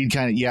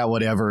kind of,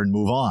 whatever, and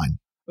move on.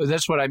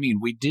 That's what I mean.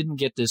 We didn't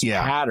get this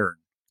pattern.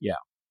 Yeah.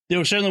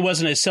 There certainly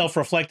wasn't a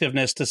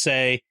self-reflectiveness to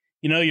say,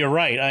 you're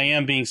right, I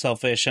am being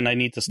selfish and I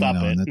need to stop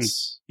it.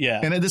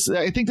 And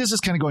I think this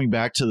is kind of going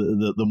back to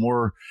the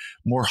more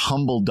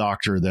humble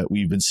doctor that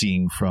we've been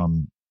seeing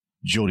from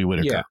Jodie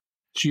Whittaker. Yeah.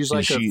 She's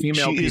like a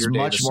female Peter is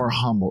much more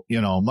humble,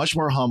 much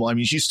more humble. I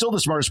mean, she's still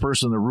the smartest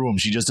person in the room.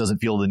 She just doesn't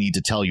feel the need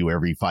to tell you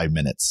every 5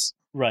 minutes.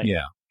 Right.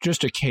 Yeah.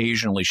 Just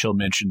occasionally she'll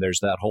mention there's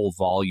that whole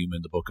volume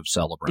in the Book of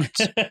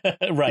Celebrants.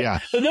 Right. Yeah.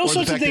 But those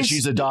sorts of things,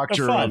 she's a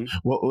doctor of,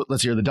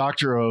 let's hear, the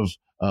doctor of,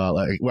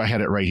 I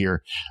had it right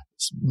here: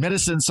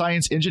 medicine,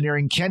 science,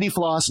 engineering, candy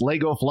floss,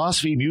 Lego,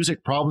 philosophy,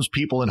 music, problems,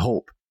 people, and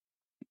hope.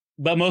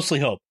 But mostly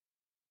hope.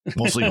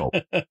 Mostly hope.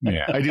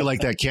 Yeah. I do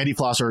like that. Candy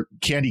floss, or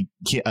candy,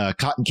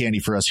 cotton candy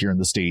for us here in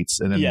the States.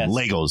 And then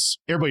Legos.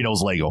 Everybody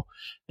knows Lego.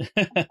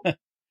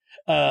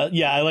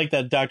 I like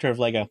that Doctor of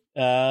Lego,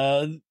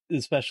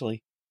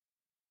 especially.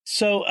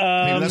 So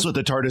maybe that's what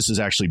the TARDIS is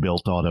actually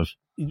built out of.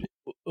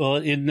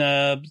 Well,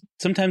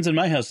 sometimes in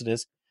my house it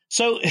is.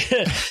 So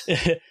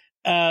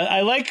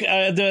I like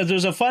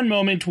there's a fun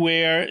moment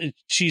where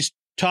she's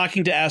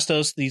talking to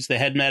Astos. He's the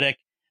head medic.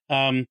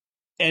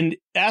 And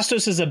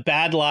Astos is a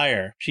bad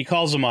liar. She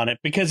calls him on it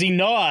because he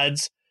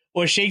nods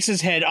or shakes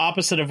his head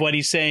opposite of what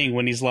he's saying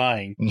when he's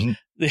lying. Mm-hmm.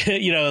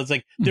 It's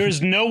like,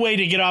 there's no way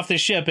to get off the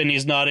ship, and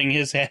he's nodding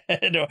his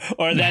head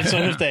or that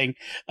sort of thing.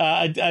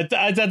 I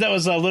thought that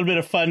was a little bit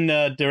of fun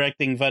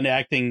directing, fun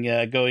acting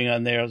going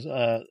on there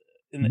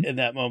in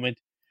that moment.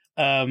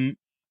 And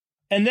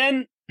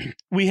then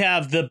we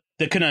have the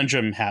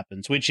conundrum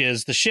happens, which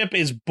is the ship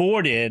is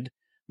boarded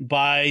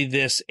by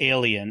this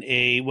alien,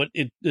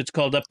 it's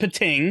called a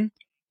Pating.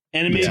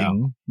 And it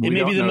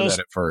may be the most.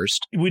 That at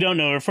first. We don't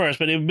know it at first,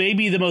 but it may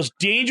be the most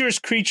dangerous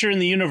creature in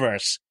the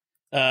universe.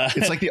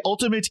 It's like the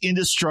ultimate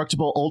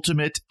indestructible,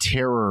 ultimate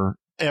terror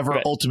ever,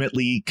 right.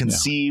 Ultimately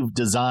conceived,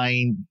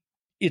 designed,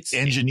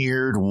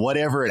 engineered,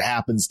 whatever it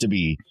happens to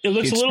be. It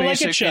looks a little like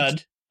a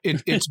chud.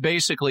 It's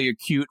basically a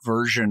cute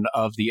version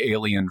of the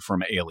alien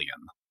from Alien.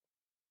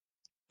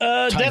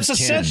 That's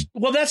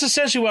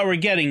essentially what we're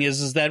getting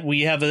is that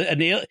we have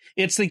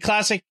it's the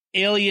classic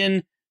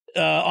alien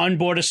on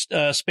board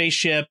a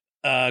spaceship,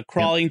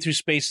 crawling through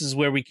spaces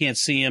where we can't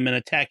see him and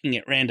attacking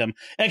at random.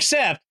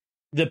 Except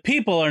the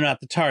people are not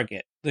the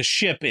target; the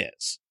ship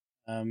is,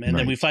 and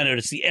then we find out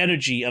it's the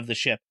energy of the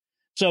ship.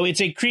 So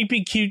it's a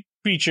creepy, cute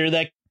creature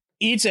that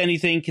eats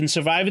anything, can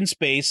survive in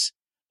space.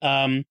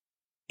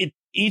 It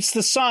eats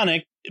the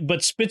sonic,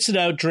 but spits it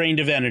out drained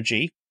of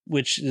energy,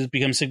 which has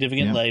become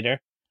significant later.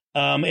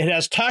 It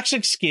has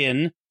toxic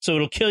skin, so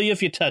it'll kill you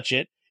if you touch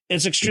it.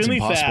 It's extremely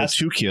fast.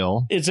 To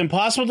kill. It's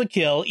impossible to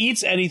kill.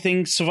 Eats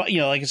anything.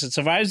 Like I said,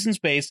 survives in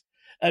space.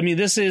 I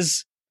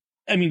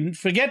mean,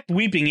 forget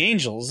Weeping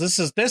Angels.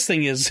 This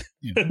thing is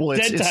well,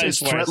 it's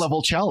threat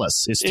level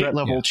chalice. It's threat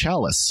level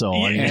chalice. So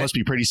I mean, it must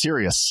be pretty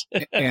serious.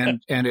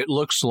 And it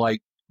looks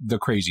like the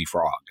Crazy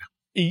Frog.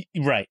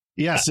 Right.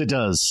 Yes, it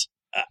does.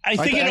 I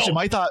think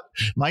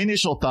my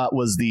initial thought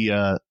was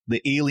the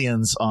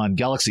aliens on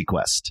Galaxy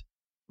Quest.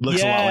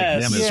 Looks a lot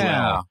like them as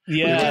well.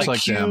 Yeah, it looks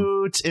like cute,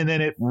 them. And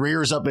then it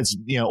rears up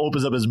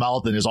opens up its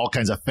mouth, and there's all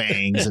kinds of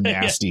fangs and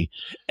nasty.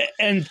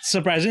 And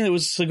surprisingly, it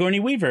was Sigourney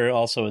Weaver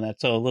also in that.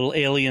 So little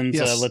aliens.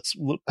 Yes. Let's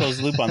close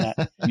the loop on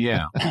that.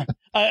 Yeah,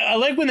 I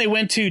like when they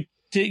went to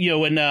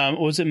when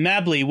was it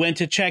Mabley went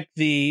to check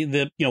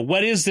the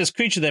what is this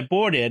creature that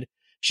boarded?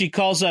 She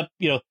calls up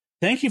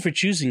thank you for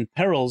choosing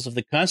Perils of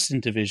the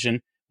Constant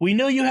Division. We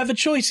know you have a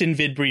choice in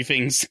vid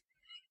briefings.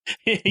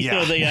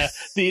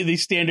 The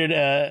standard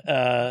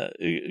that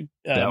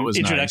was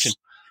introduction.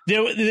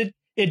 Nice.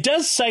 It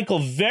does cycle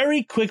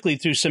very quickly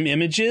through some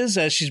images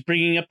as she's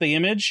bringing up the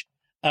image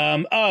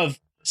of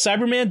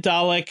Cyberman,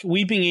 Dalek,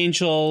 Weeping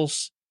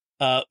Angels,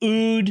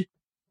 Ood,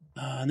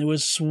 and there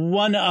was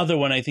one other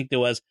one I think there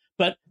was.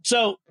 But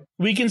so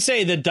we can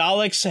say the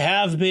Daleks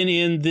have been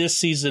in this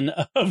season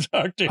of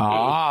Doctor Who.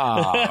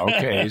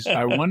 Okay.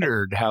 I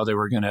wondered how they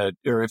were going to,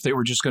 or if they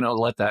were just going to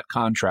let that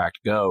contract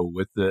go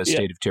with the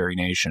State of Terry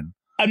Nation.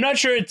 I'm not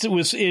sure it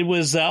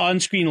was on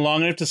screen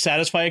long enough to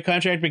satisfy a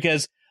contract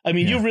because, I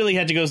mean, you really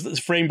had to go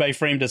frame by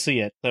frame to see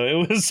it. So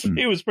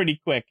it was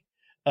pretty quick.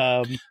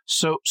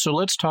 So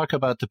let's talk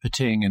about the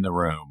pating in the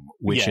room,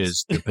 which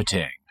is the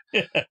pating.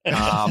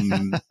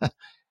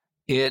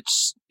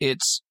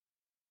 It's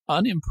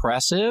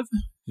unimpressive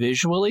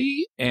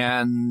visually,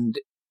 and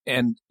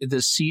the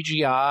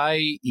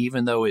CGI,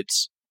 even though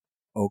it's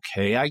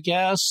okay, I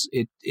guess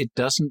it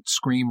doesn't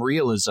scream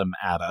realism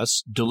at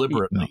us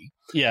deliberately.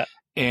 Yeah,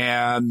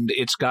 and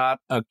it's got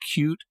a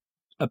cute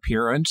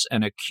appearance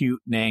and a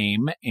cute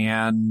name,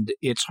 and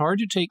it's hard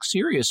to take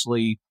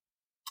seriously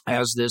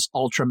as this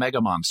ultra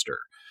mega monster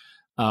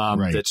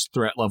that's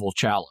threat level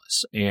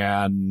chalice,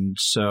 and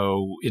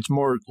so it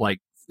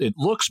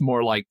looks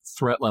more like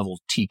threat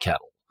level tea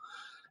kettle.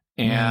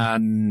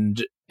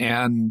 And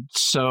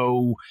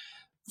so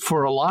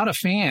for a lot of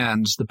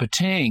fans, the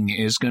pating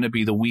is going to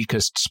be the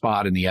weakest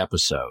spot in the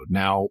episode.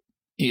 Now,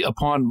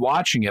 upon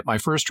watching it, my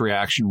first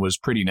reaction was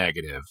pretty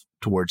negative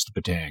towards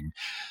the pating.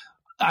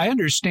 I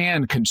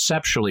understand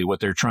conceptually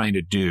what they're trying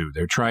to do.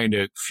 They're trying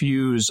to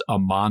fuse a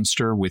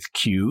monster with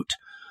cute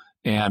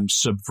and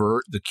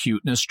subvert the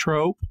cuteness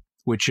trope,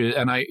 which is,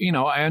 and I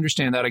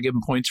understand that. I give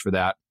them points for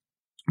that.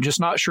 I'm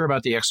just not sure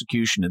about the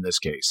execution in this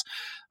case.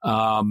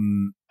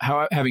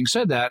 Having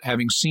said that,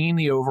 having seen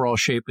the overall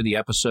shape of the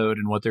episode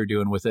and what they're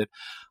doing with it,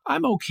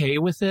 I'm okay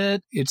with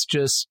it. It's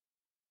just,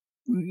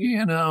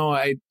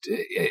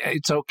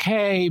 it's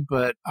okay,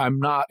 but I'm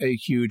not a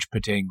huge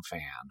pating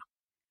fan.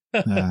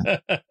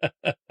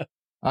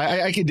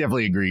 I can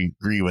definitely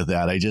agree with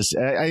that. I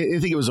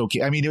think it was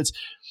okay. I mean,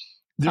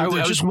 there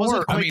just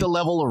wasn't quite the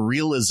level of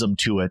realism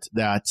to it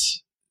that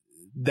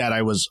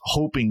I was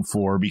hoping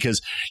for,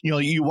 because,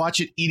 you watch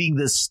it eating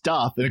this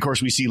stuff. And of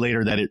course we see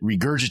later that it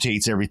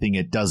regurgitates everything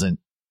it doesn't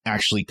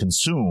actually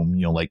consume,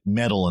 like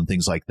metal and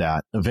things like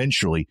that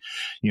eventually,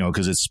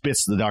 because it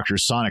spits the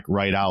Doctor's sonic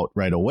right out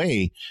right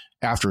away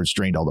after it's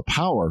drained all the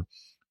power.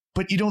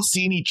 But you don't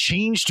see any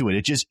change to it.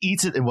 It just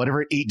eats it, and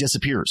whatever it ate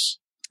disappears.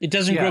 It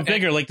doesn't grow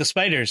bigger like the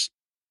spiders.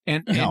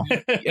 And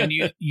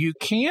you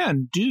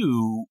can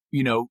do,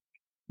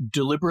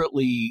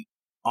 deliberately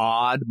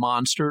odd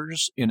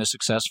monsters in a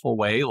successful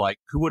way. Like,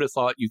 who would have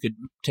thought you could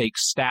take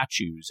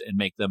statues and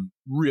make them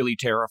really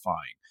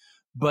terrifying?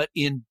 But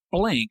in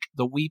Blink,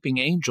 the Weeping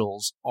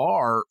Angels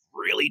are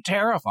really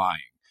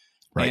terrifying.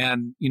 Right.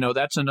 And,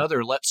 that's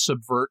another, let's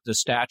subvert the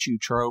statue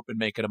trope and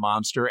make it a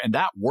monster. And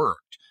that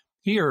worked.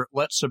 Here,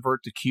 let's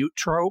subvert the cute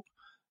trope.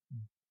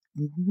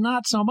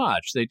 Not so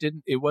much.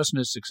 It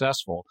wasn't as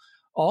successful.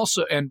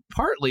 Also, and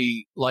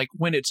partly, like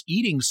when it's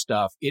eating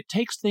stuff, it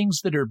takes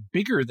things that are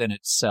bigger than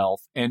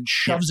itself and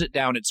shoves it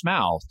down its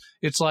mouth.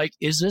 It's like,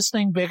 is this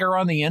thing bigger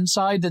on the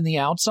inside than the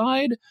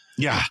outside?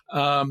 Yeah.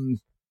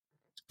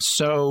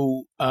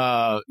 So,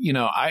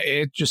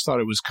 I just thought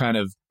it was kind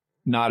of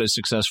not as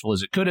successful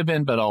as it could have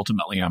been, but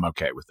ultimately I'm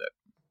okay with it.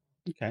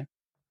 Okay.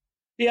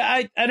 Yeah,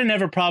 I didn't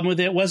have a problem with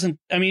it. It wasn't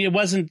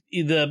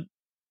the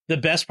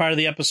best part of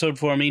the episode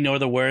for me, nor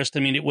the worst. I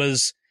mean,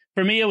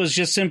 for me, it was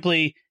just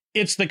simply,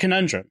 it's the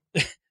conundrum.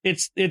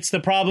 It's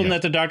the problem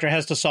that the Doctor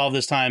has to solve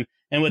this time.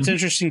 And what's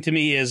interesting to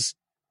me is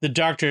the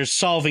Doctor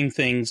solving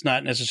things,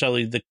 not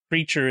necessarily the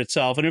creature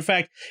itself. And in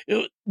fact,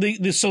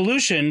 the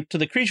solution to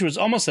the creature was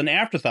almost an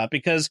afterthought,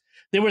 because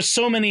there were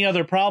so many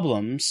other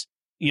problems.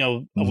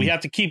 We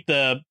have to keep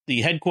the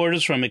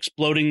headquarters from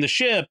exploding the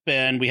ship,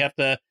 and we have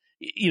to,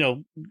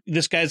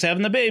 this guy's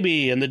having the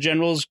baby and the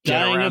general's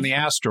dying around the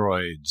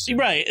asteroids.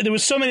 Right. There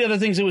was so many other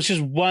things. It was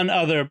just one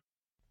other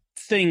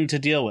thing to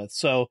deal with.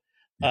 So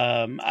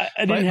I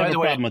didn't have a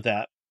problem with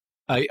that.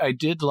 I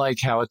did like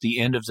how at the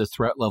end of the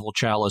threat level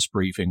Chalice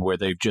briefing, where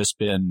they've just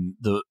been,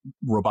 the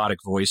robotic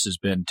voice has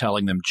been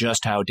telling them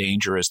just how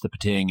dangerous the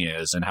Pating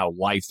is and how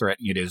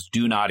life-threatening it is.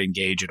 Do not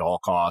engage at all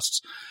costs.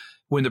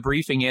 When the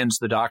briefing ends,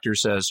 the doctor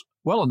says,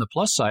 well, on the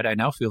plus side, I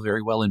now feel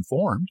very well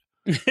informed.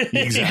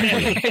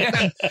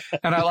 Exactly.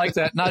 And I like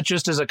that, not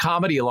just as a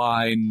comedy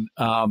line,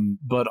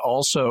 but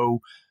also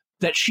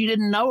that she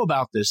didn't know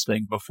about this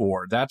thing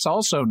before. That's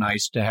also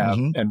nice to have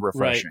and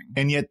refreshing.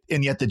 Right.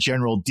 And yet the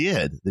general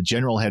did. The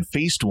general had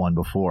faced one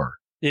before.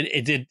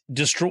 It did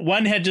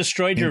one had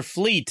destroyed her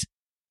fleet.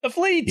 A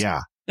fleet. Yeah.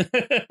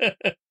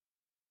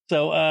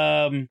 So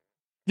and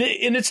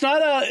it's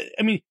not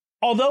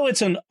although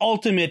it's an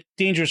ultimate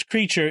dangerous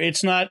creature,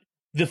 it's not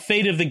the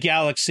fate of the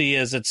galaxy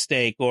is at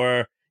stake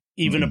or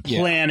even a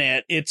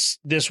planet. Yeah. It's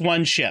this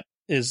one ship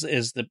is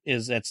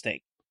at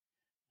stake.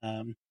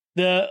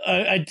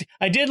 I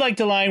did like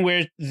the line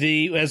where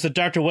as the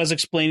doctor was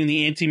explaining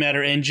the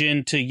antimatter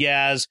engine to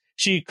Yaz,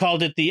 she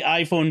called it the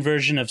iPhone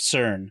version of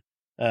CERN,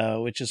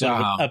 which is sort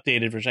of an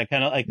updated version. I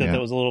kind of like that.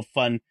 That was a little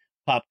fun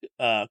pop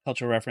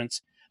culture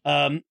reference.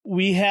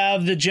 We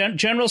have the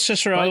General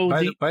Cicero.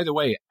 By the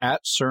way,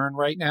 at CERN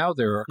right now,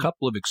 there are a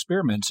couple of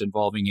experiments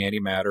involving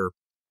antimatter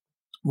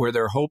where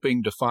they're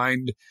hoping to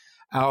find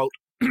out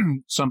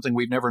something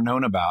we've never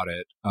known about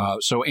it.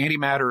 So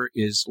antimatter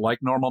is like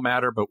normal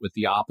matter, but with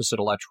the opposite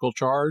electrical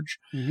charge.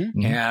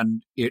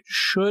 And it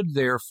should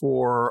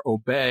therefore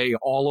obey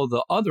all of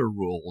the other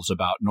rules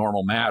about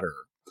normal matter.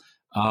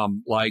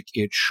 Like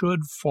it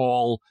should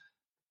fall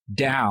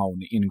down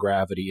in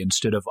gravity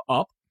instead of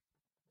up.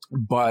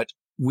 But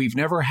we've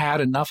never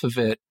had enough of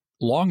it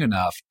long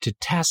enough to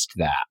test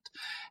that.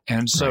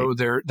 And so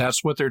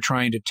that's what they're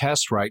trying to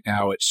test right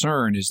now at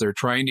CERN, is they're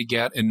trying to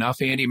get enough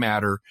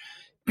antimatter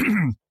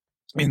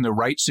in the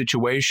right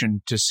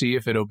situation to see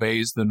if it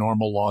obeys the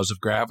normal laws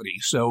of gravity.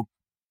 So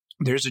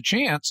there's a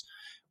chance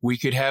we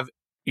could have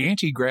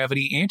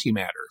anti-gravity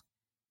antimatter.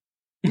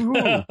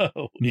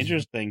 Oh,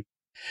 interesting.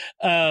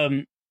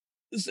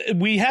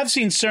 We have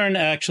seen CERN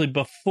actually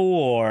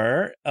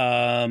before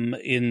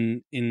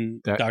in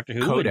that Doctor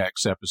Who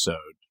Codex episode.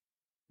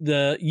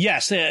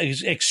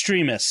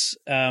 Extremis,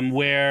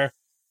 where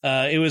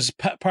it was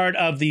part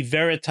of the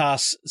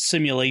Veritas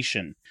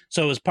simulation.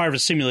 So it was part of a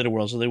simulated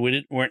world, so they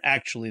weren't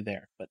actually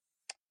there. But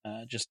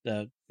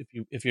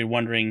if you're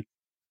wondering,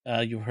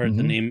 you've heard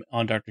the name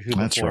on Doctor Who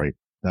before.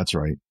 That's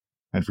right.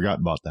 I'd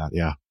forgotten about that.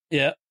 Yeah.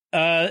 Yeah.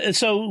 And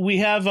so we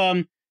have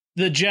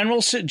the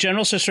General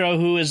Cicero,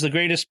 who is the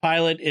greatest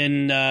pilot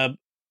in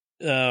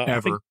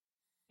ever.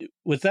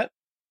 What's that?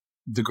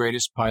 The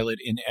greatest pilot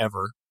in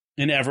ever.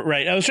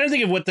 Right. I was trying to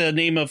think of what the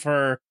name of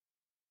her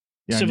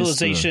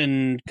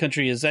civilization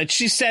country is.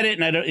 She said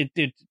it, and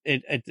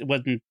it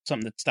wasn't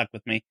something that stuck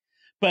with me.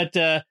 But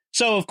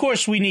so of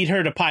course we need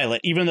her to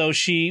pilot, even though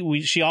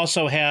she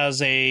also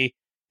has a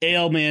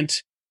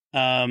ailment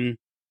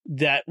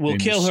that will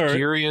kill her.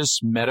 Mysterious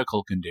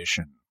medical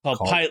condition called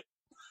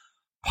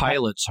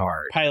pilot's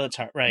heart. Pilot's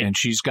heart, right? And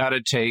she's got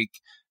to take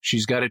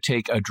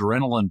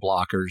adrenaline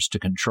blockers to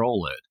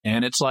control it.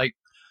 And it's like,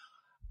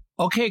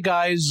 okay,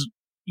 guys,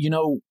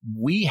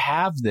 we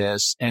have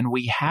this, and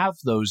we have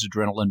those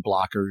adrenaline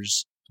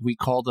blockers. We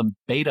call them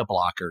beta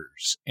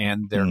blockers,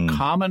 and they're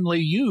commonly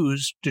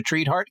used to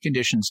treat heart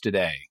conditions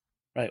today.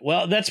 Right.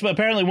 Well, that's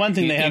apparently one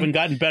thing they haven't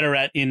gotten better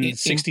at in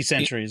 60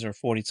 centuries or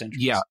 40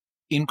 centuries. Yeah,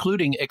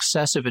 including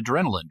excessive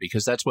adrenaline,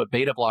 because that's what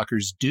beta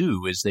blockers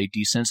do, is they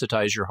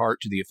desensitize your heart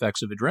to the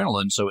effects of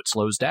adrenaline so it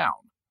slows down.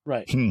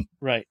 Right.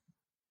 Right.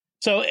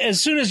 So as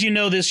soon as you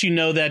know this, you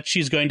know that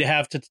she's going to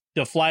have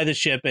to fly the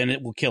ship, and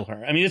it will kill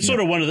her. I mean, it's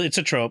sort of it's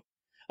a trope.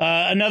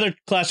 Another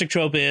classic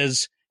trope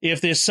is if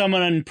there's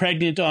someone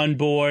pregnant on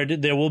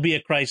board, there will be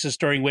a crisis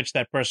during which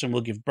that person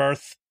will give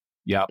birth.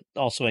 Yeah.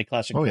 Also a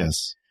classic trope.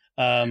 Yes.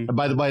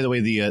 By the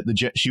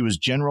way, she was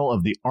general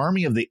of the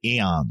Army of the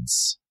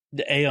Aeons.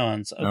 The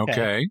Aeons.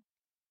 Okay.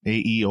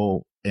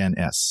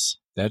 Aeons.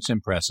 That's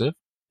impressive.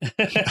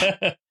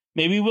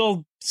 Maybe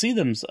we'll see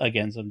them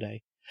again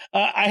someday.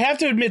 I have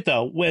to admit,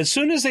 though, as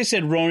soon as they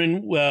said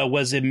Ronan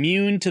was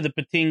immune to the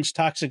Pating's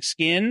toxic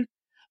skin,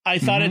 I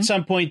thought at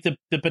some point the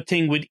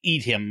Pating would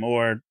eat him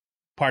or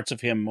parts of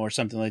him or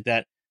something like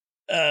that.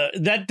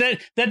 That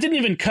didn't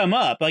even come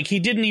up. Like, he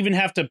didn't even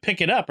have to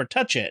pick it up or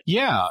touch it.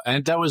 Yeah,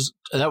 and that was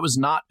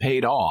not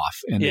paid off,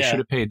 and they should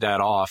have paid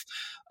that off,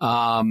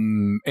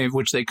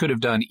 which they could have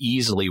done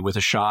easily with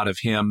a shot of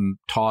him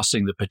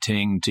tossing the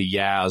Pating to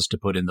Yaz to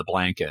put in the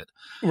blanket.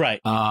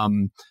 Right.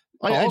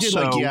 I did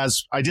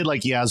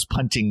like Yaz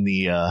punting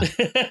the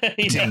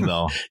Pating,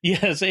 though.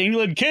 Yes,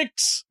 England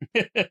kicks.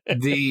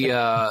 They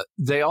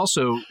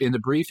also, in the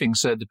briefing,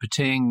 said the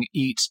Pating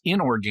eats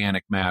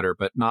inorganic matter,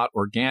 but not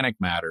organic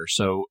matter.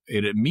 So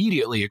it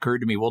immediately occurred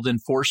to me, well, then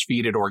force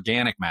feed it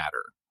organic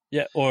matter.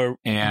 Yeah,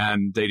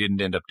 and they didn't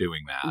end up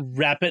doing that.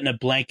 Wrap it in a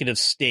blanket of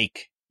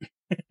steak.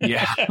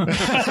 Yeah.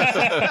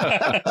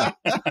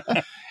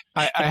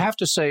 I have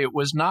to say, it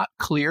was not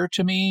clear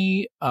to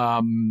me,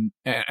 and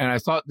I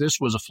thought this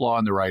was a flaw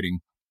in the writing.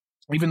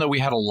 Even though we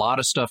had a lot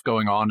of stuff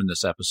going on in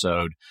this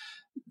episode,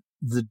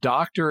 the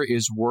Doctor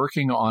is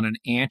working on an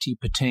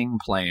anti-Pating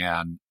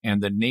plan,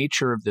 and the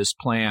nature of this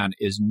plan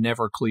is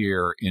never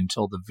clear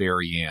until the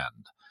very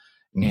end.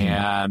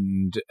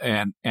 And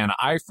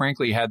I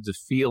frankly had the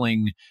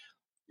feeling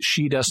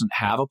she doesn't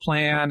have a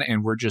plan,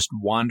 and we're just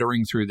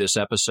wandering through this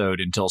episode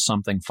until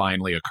something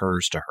finally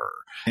occurs to her.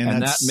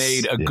 And that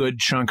made a good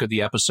chunk of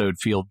the episode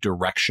feel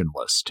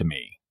directionless to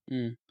me.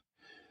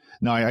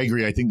 No, I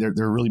agree. I think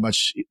there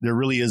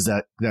really is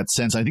that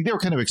sense. I think they were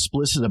kind of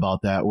explicit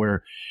about that,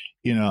 where,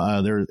 you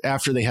know,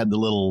 after they had the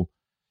little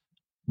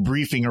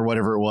briefing or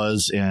whatever it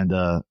was, and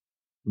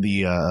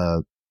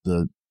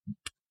the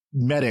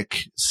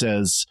medic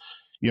says,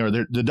 you know,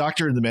 the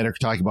doctor and the medic are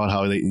talking about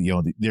how they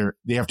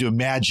have to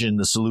imagine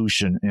the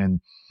solution.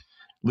 And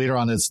later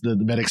on, the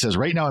medic says,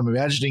 right now I'm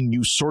imagining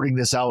you sorting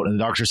this out. And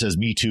the doctor says,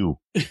 me too.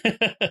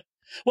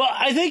 Well,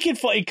 I think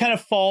it kind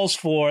of falls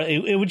for,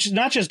 which is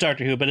not just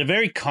Doctor Who, but a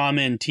very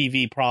common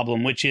TV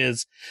problem, which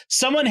is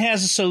someone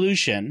has a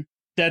solution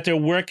that they're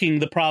working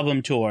the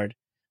problem toward,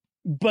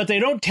 but they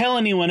don't tell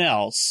anyone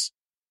else.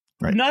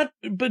 Right.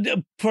 But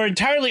for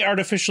entirely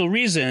artificial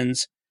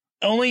reasons,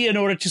 only in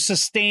order to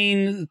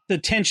sustain the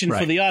tension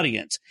for the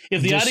audience.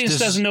 If the audience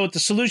doesn't know what the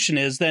solution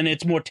is, then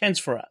it's more tense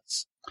for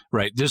us.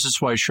 Right. This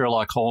is why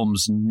Sherlock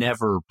Holmes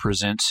never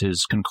presents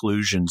his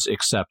conclusions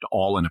except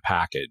all in a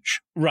package.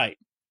 Right.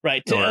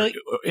 Right.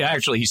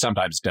 Actually, he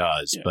sometimes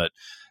does, but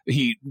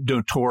he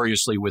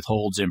notoriously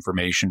withholds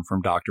information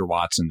from Dr.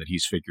 Watson that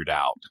he's figured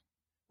out.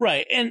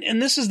 Right.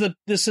 And this is the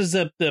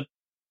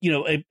you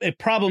know, a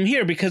problem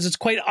here, because it's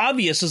quite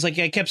obvious. It's like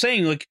I kept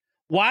saying, like,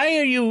 why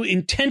are you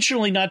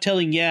intentionally not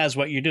telling Yaz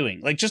what you're doing?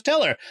 Like, just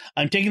tell her,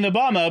 I'm taking the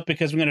bomb out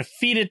because I'm going to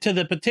feed it to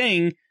the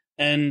Pating,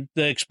 and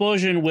the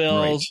explosion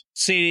will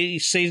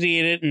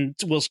satiate it and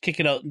we'll kick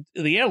it out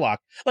the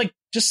airlock. Like,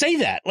 just say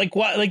that. Like,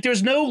 why? Like,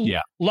 there's no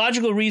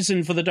logical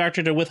reason for the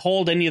Doctor to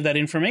withhold any of that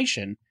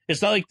information.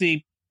 It's not like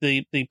the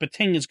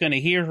Pating is going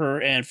to hear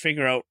her and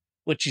figure out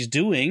what she's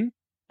doing.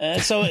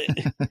 This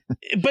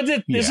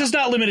is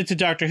not limited to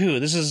Doctor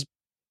Who. This is,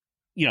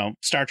 you know,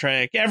 Star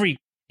Trek. Every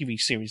TV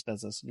series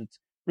does this, and it's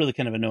really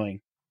kind of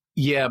annoying.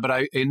 Yeah,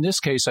 but in this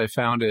case, I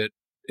found it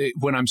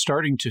when I'm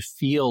starting to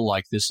feel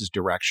like this is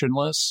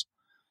directionless.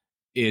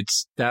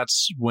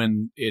 That's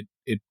when it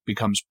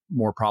becomes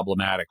more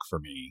problematic for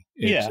me.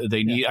 I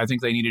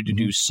think they needed to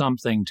do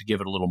something to give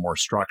it a little more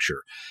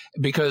structure,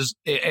 because,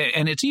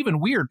 and it's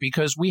even weird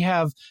because we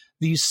have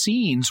these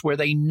scenes where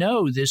they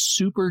know this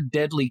super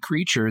deadly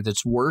creature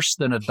that's worse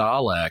than a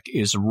Dalek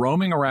is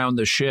roaming around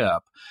the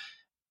ship,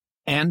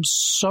 and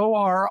so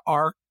are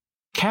our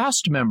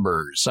cast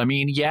members. I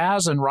mean,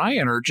 Yaz and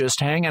Ryan are just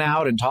hanging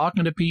out and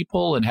talking to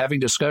people and having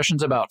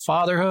discussions about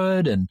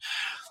fatherhood. And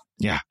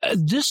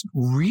is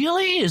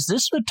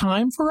this the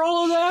time for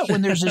all of that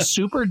when there's this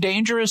super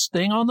dangerous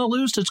thing on the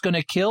loose that's going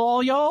to kill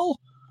all y'all?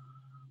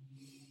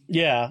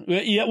 Yeah.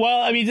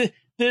 Well, I mean,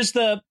 there's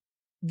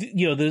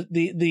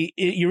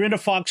you're in a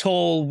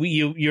foxhole.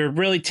 You're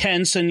really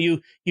tense, and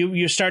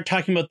you start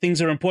talking about things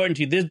that are important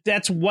to you.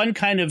 That's one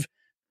kind of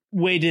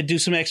way to do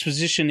some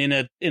exposition in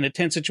a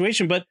tense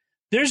situation, but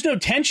there's no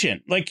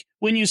tension. Like,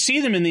 when you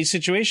see them in these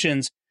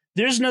situations,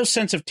 there's no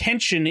sense of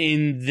tension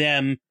in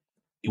them,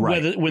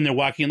 whether when they're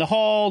walking in the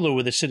hall or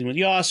when they're sitting with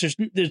Yoss.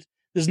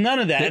 There's none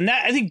of that, and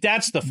I think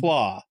that's the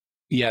flaw.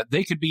 Yeah,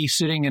 they could be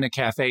sitting in a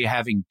cafe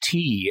having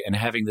tea and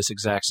having this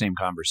exact same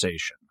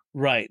conversation.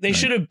 Right. They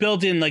should have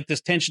built in like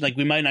this tension, like,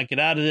 we might not get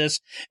out of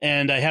this,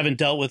 and I haven't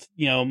dealt with,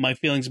 you know, my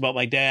feelings about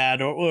my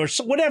dad or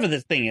whatever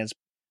the thing is.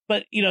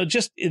 But, you know,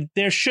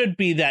 there should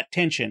be that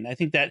tension. I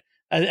think that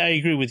I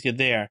agree with you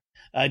there.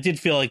 I did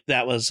feel like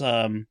that was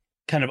kind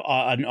of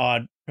an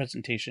odd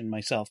presentation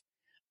myself.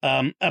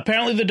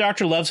 Apparently the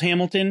Doctor loves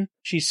Hamilton.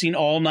 She's seen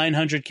all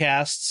 900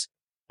 casts.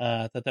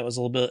 I thought that was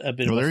a bit.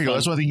 Well, there you go.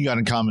 That's one thing you got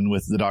in common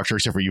with the Doctor,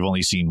 except for you've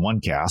only seen one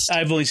cast.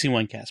 I've only seen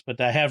one cast,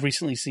 but I have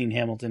recently seen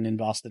Hamilton in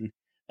Boston.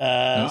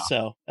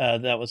 So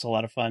that was a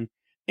lot of fun.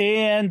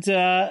 And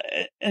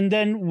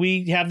then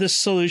we have this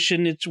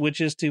solution, which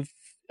is to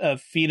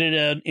feed it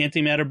an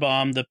antimatter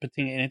bomb, the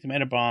Pating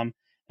antimatter bomb,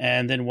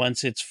 and then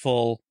once it's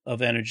full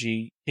of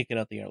energy, kick it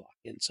out the airlock,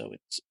 and so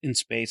it's in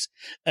space.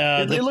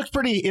 It looked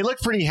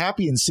pretty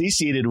happy and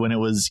satiated when it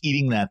was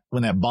eating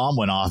when that bomb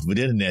went off,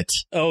 didn't it?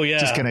 Oh yeah,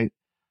 just kind of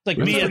like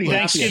me at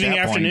Thanksgiving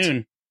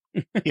afternoon.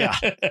 Yeah,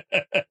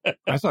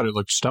 I thought it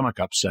looked stomach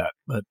upset,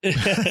 but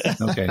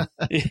okay.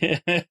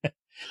 Yeah.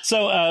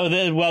 So,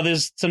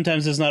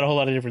 sometimes there's not a whole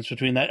lot of difference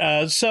between that.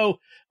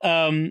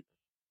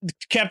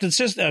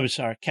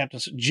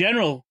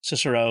 General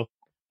Cicero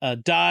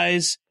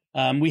dies.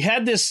 We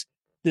had this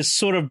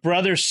sort of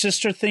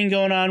brother-sister thing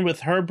going on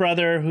with her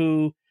brother,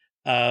 who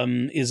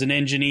is an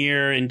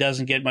engineer and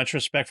doesn't get much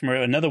respect from her.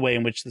 Another way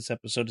in which this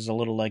episode is a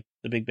little like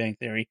The Big Bang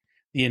Theory.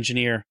 The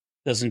engineer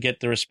doesn't get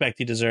the respect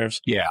he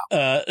deserves. Yeah.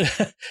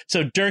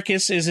 So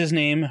Dirkus is his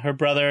name, her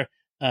brother.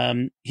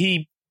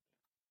 He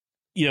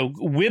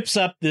whips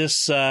up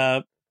this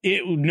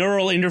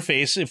neural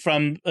interface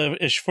from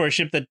for a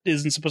ship that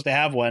isn't supposed to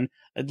have one.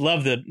 I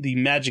love the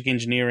magic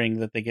engineering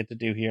that they get to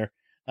do here.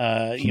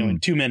 In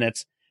 2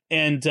 minutes,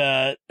 and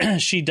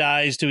she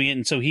dies doing it,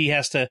 and so he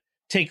has to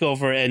take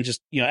over and just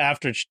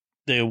after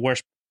the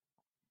worst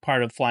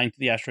part of flying to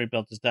the asteroid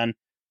belt is done,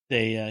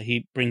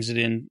 he brings it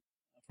in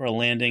for a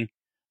landing.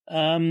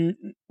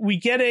 We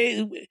get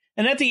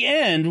and at the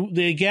end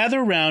they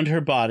gather around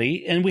her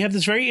body, and we have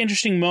this very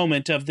interesting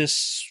moment of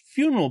this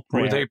funeral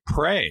prayer where they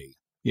pray.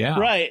 Yeah,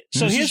 right.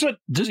 So here's what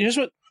this is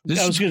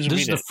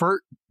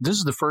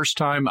the first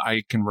time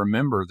I can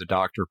remember the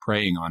Doctor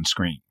praying on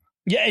screen.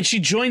 Yeah, and she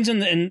joins in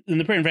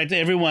the prayer. In fact,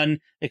 everyone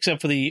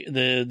except for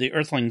the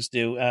Earthlings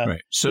do.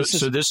 Right. So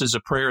this is a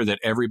prayer that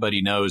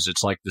everybody knows.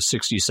 It's like the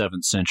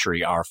 67th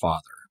century Our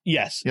Father.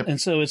 Yes. Yep. And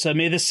so it's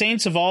may the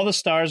saints of all the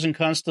stars and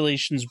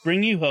constellations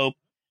bring you hope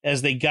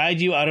as they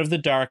guide you out of the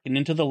dark and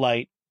into the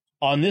light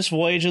on this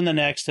voyage and the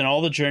next and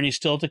all the journeys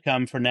still to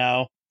come for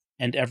now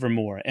and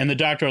evermore. And the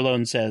Doctor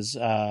alone says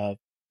for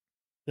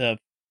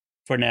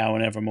now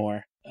and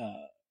evermore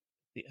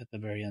at the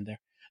very end there.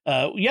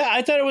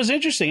 I thought it was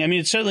interesting. I mean,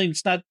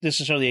 it's not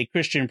necessarily a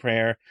Christian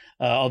prayer,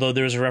 although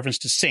there is a reference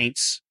to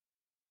saints.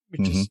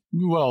 Which is,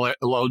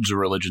 loads of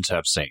religions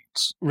have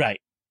saints. Right.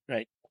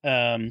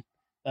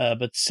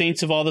 But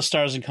saints of all the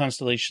stars and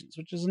constellations,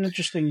 which is an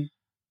interesting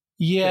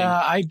thing.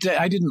 I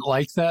didn't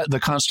like the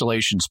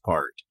constellations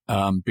part,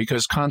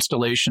 because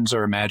constellations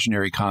are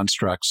imaginary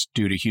constructs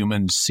due to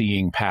humans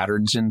seeing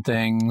patterns in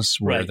things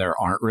where there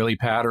aren't really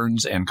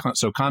patterns. And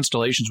so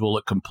constellations will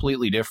look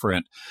completely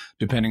different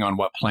depending on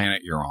what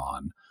planet you're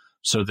on.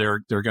 So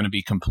they're going to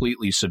be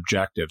completely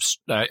subjective.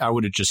 I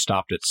would have just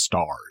stopped at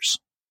stars.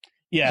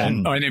 Yeah.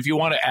 And if you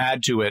want to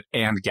add to it,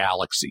 and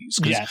galaxies,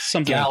 because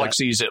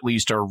galaxies at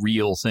least are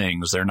real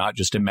things. They're not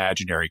just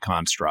imaginary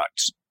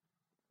constructs.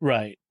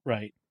 Right.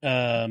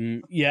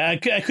 I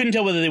couldn't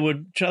tell whether they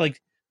would try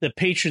like the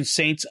patron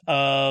saints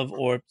of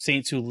or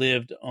saints who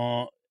lived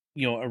on,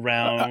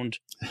 around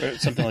or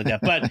something like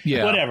that. But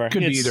whatever, could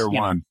be either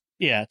one.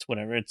 It's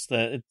whatever.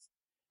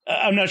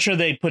 I'm not sure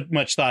they put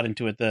much thought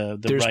into it.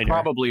 There's writer.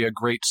 Probably a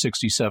great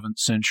 67th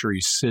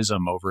century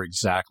schism over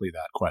exactly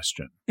that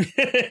question.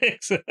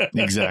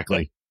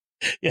 Exactly.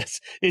 Yes.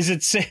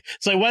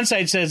 So one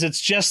side says it's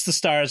just the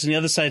stars, and the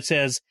other side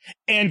says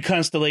and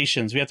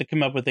constellations. We have to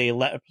come up with a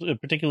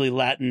particularly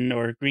Latin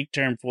or Greek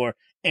term for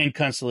and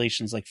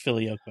constellations, like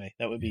filioque.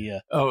 That would be.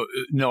 Oh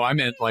no, I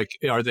meant like,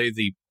 are they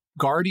the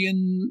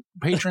guardian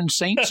patron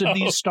saints of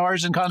these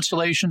stars and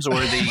constellations, or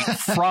are they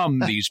from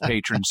these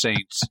patron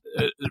saints?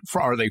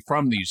 Are they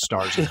from these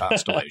stars and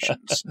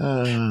constellations?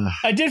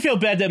 I did feel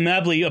bad that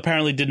Mably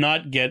apparently did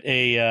not get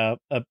a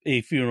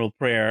funeral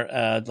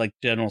prayer like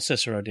General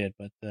Cicero did,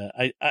 but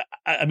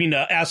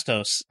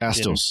Astos.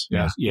 Astos,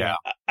 yeah.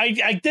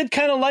 I did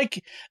kind of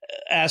like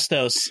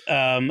Astos.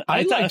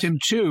 I liked him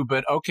too,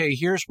 but okay,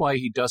 here's why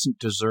he doesn't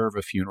deserve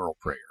a funeral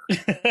prayer.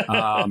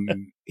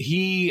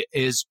 He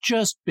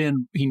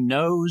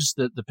knows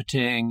that the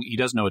Pating, he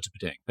doesn't know it's a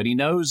Pating, but he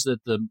knows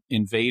that the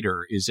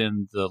invader is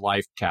in the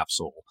life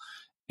capsule.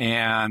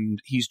 And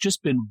he's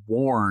just been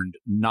warned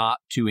not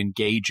to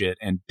engage it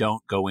and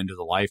don't go into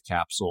the life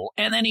capsule.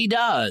 And then he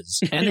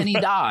does. And then he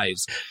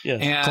dies. Yes.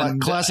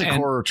 And, classic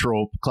horror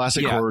trope.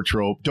 Horror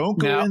trope. Don't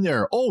go in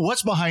there. Oh,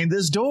 what's behind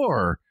this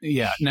door?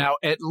 Yeah. Now,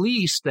 at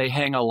least they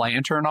hang a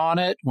lantern on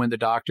it when the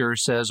Doctor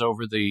says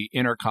over the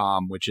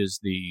intercom, which is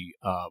the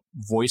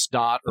voice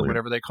dot or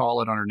whatever they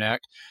call it on her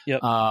neck.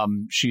 Yep.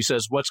 She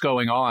says, what's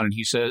going on? And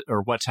he says,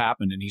 or what's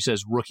happened? And he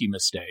says, rookie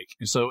mistake.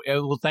 And so,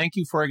 well, thank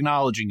you for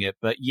acknowledging it.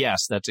 But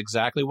yes, that's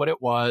exactly what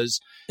it was,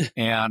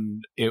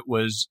 and it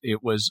was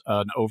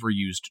an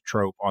overused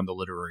trope on the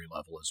literary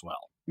level as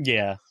well.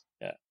 Yeah.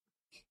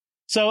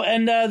 So,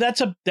 and that's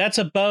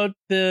about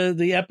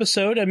the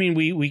episode. I mean,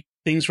 we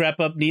things wrap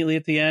up neatly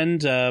at the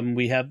end.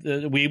 We have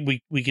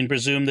we can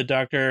presume the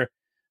Doctor.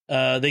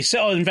 They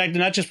say, in fact,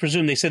 not just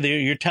presume. They said that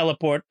your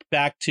teleport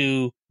back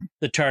to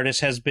the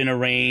TARDIS has been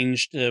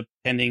arranged,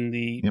 pending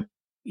the. Yep.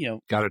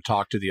 Got to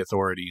talk to the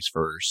authorities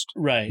first,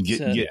 right?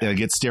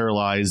 Get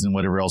sterilized and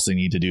whatever else they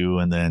need to do,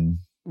 and then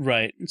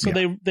So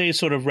they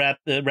sort of wrap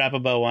a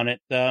bow on it.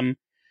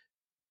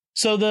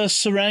 So the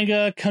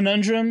Tsuranga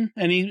Conundrum.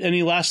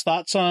 Any last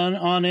thoughts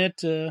on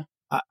it?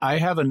 I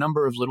have a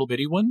number of little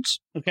bitty ones.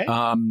 Okay.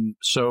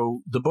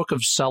 So the Book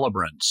of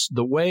Celebrants,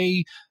 the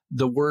way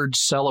the word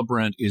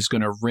celebrant is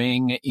going to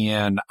ring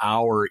in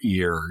our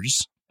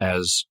ears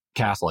as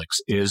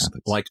Catholics is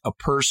like a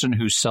person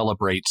who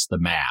celebrates the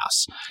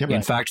Mass. Yep.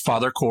 In fact,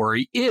 Father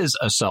Corey is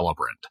a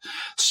celebrant.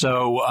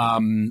 So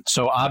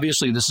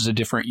obviously this is a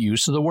different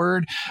use of the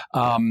word.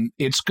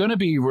 It's going to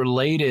be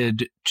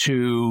related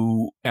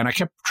to, and I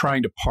kept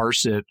trying to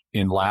parse it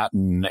in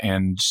Latin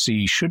and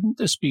see, shouldn't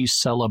this be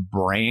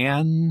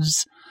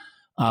celebrans?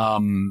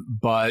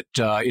 But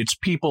it's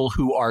people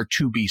who are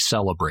to be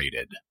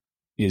celebrated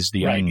is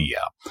the idea.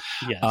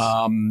 Yes.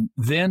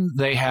 Then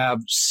they have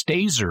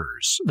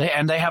stasers. They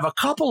have a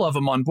couple of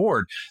them on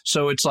board.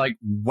 So it's like,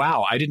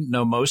 wow, I didn't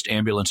know most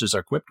ambulances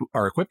are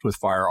equipped with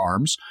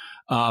firearms.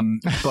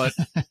 But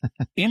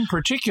in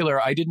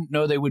particular, I didn't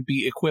know they would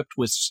be equipped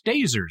with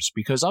stasers,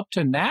 because up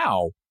to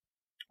now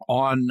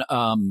on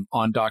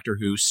Doctor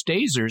Who,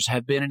 stasers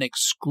have been an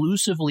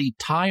exclusively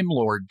Time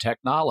Lord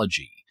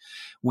technology.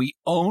 We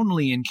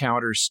only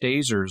encounter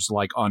stasers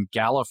like on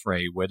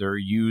Gallifrey, where they're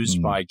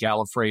used by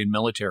Gallifreyan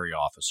military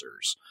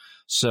officers.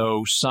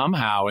 So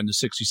somehow in the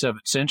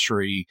 67th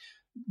century,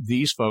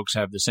 these folks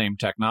have the same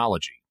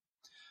technology.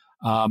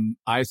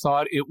 I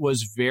thought it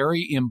was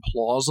very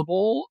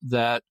implausible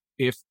that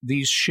if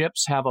these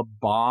ships have a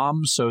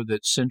bomb so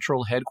that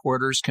central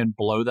headquarters can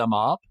blow them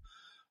up,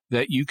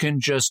 that you can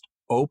just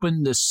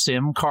open the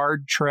SIM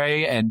card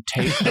tray and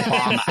take the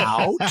bomb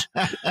out.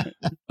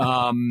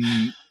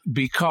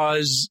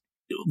 Because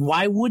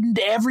why wouldn't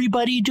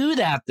everybody do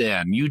that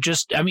then? You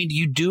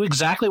do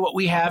exactly what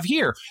we have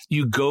here.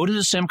 You go to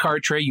the SIM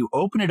card tray, you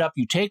open it up,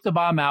 you take the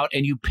bomb out,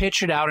 and you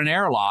pitch it out an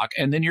airlock,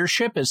 and then your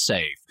ship is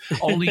safe.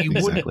 Only you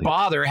wouldn't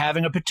bother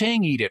having a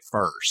Pating eat it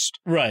first.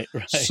 Right.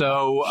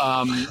 So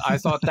I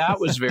thought that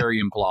was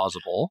very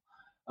implausible.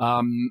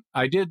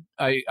 I did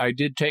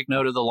take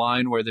note of the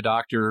line where the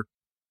Doctor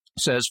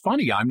says,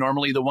 "Funny, I'm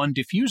normally the one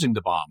defusing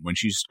the bomb," when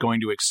she's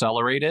going to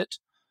accelerate it.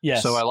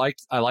 Yes. So I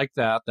liked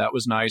that. That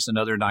was nice.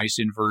 Another nice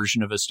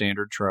inversion of a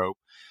standard trope.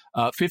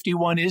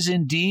 51 is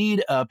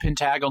indeed a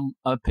pentagonal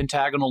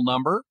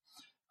number.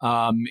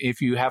 If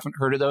you haven't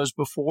heard of those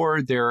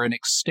before, they're an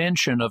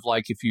extension of,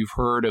 like, if you've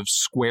heard of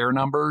square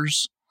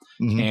numbers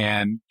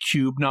and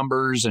cube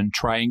numbers and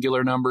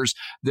triangular numbers.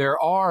 There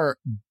are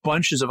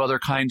bunches of other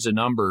kinds of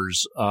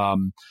numbers,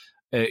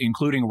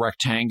 including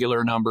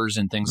rectangular numbers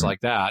and things like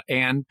that,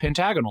 and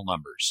pentagonal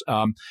numbers.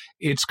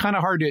 It's kind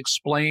of hard to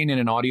explain in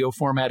an audio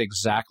format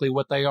exactly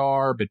what they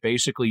are, but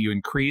basically you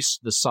increase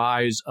the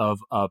size of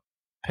a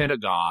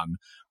pentagon,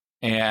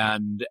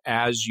 and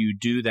as you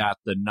do that,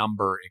 the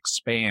number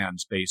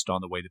expands based on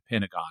the way the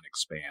pentagon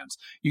expands.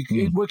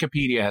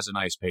 Wikipedia has a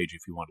nice page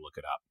if you want to look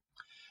it up.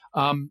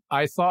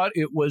 I thought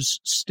it was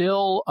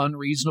still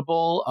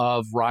unreasonable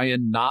of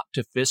Ryan not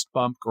to fist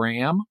bump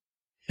Graham.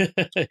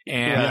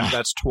 And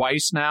that's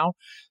twice now.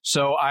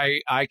 So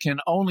I can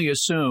only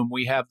assume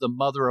we have the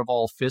mother of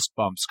all fist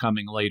bumps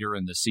coming later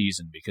in the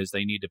season, because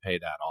they need to pay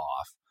that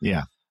off.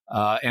 Yeah.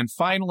 And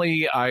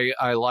finally,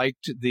 I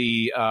liked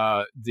the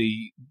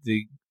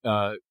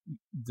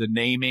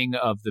naming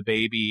of the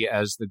baby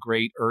as the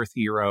great Earth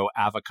hero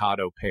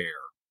Avocado Pear.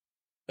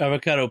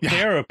 Avocado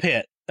Pear or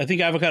Pit? I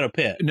think Avocado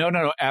Pit.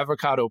 No,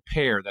 Avocado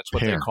Pear. That's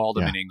what pear, they call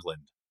them in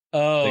England.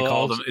 Oh, they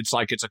call them. It's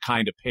like it's a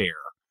kind of pear.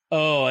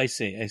 Oh, I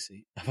see.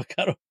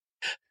 Avocado.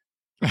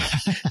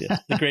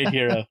 The great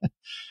hero.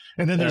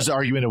 And then there's the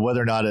argument of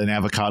whether or not an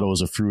avocado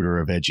is a fruit or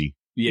a veggie.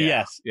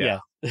 Yeah. Yes.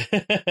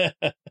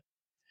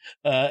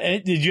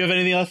 Did you have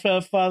anything else,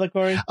 Father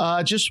Corey?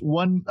 Just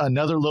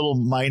another little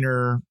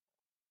minor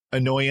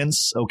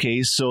annoyance.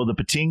 Okay, so the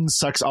Pating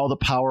sucks all the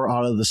power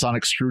out of the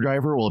sonic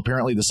screwdriver. Well,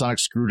 apparently the sonic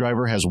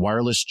screwdriver has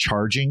wireless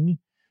charging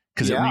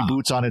because it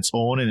reboots on its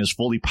own and is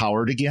fully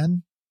powered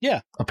again.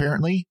 Yeah.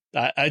 Apparently.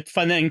 I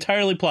find that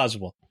entirely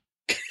plausible.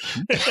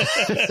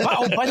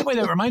 Oh, by the way,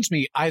 that reminds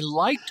me, I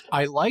like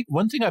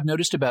one thing I've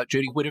noticed about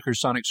Jodie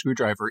Whittaker's sonic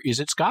screwdriver is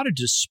it's got a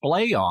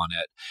display on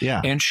it. Yeah.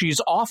 And she's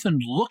often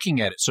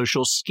looking at it. So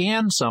she'll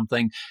scan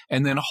something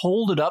and then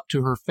hold it up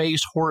to her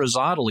face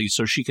horizontally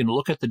so she can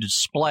look at the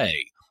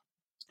display.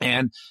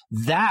 And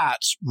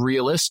that's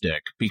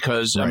realistic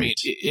because, I mean,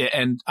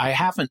 and I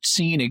haven't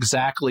seen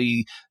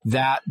exactly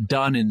that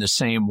done in the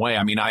same way.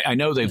 I mean, I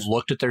know they've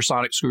looked at their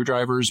sonic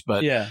screwdrivers,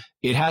 but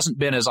it hasn't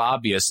been as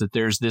obvious that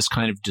there's this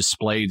kind of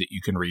display that you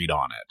can read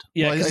on it.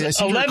 Yeah,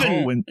 well,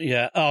 11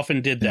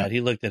 often did that.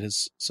 He looked at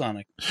his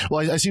sonic.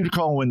 Well, I seem to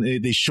recall when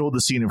they showed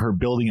the scene of her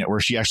building it where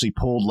she actually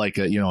pulled like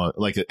an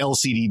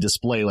LCD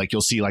display, like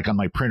you'll see like on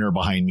my printer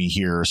behind me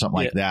here or something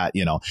like that,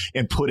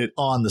 and put it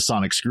on the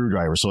sonic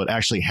screwdriver. So it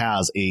actually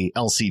has a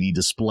LCD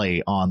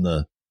display on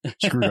the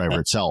screwdriver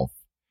itself.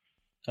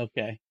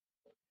 Okay.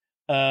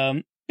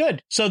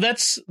 Good. So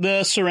that's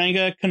the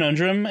Tsuranga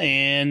Conundrum.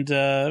 And,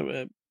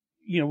 I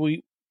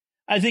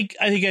think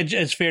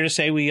it's fair to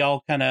say we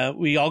all kind of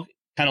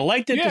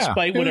liked it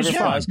despite whatever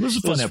flaws. It was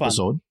a fun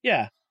episode.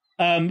 Yeah.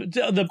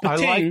 The Pating, I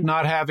like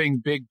not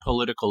having big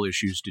political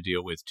issues to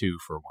deal with too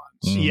for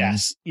once.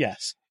 Yes.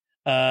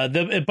 By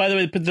the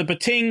way, the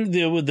Pating,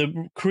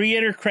 the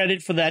creator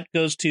credit for that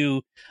goes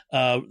to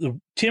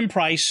Tim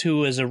Price,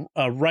 who is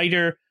a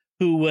writer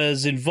who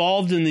was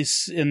involved in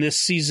this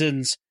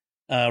season's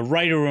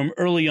writer room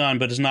early on,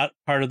 but is not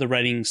part of the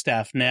writing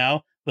staff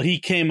now. But he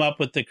came up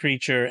with the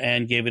creature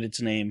and gave it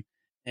its name,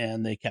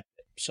 and they kept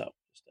it. So,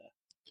 just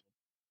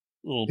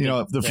a little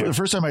bit the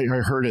first time I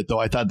heard it, though,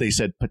 I thought they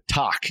said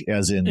Patak,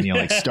 as in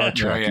like Star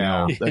Trek,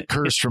 a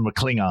curse from a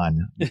Klingon.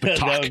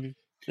 Patak.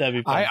 That'd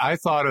be fun. I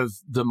thought of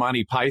the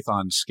Monty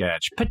Python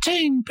sketch.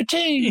 Pating,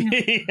 pating.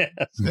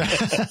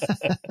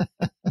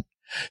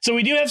 So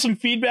we do have some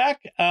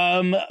feedback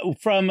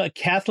from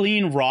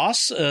Kathleen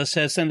Ross.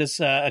 Sent us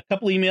a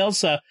couple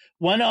emails.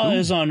 One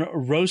is on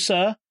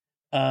Rosa,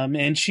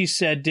 and she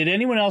said, "Did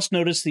anyone else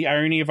notice the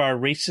irony of our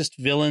racist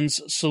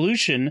villain's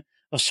solution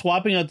of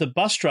swapping out the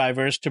bus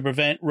drivers to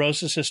prevent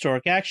Rosa's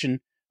historic action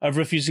of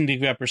refusing to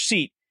give up her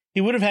seat?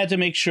 He would have had to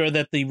make sure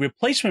that the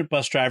replacement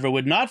bus driver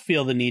would not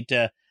feel the need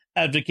to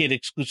advocate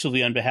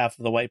exclusively on behalf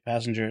of the white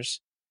passengers,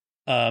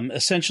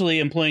 essentially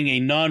employing a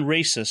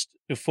non-racist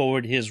to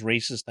forward his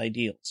racist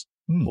ideals,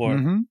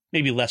 or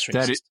maybe less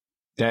racist."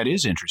 That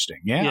is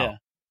interesting. Yeah.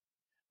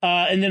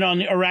 And then on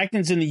the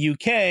Arachnids in the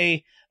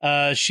UK,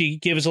 she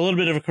gave us a little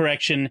bit of a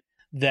correction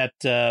that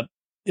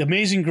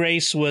Amazing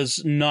Grace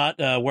was not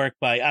work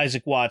by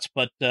Isaac Watts,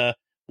 but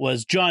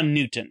was John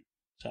Newton.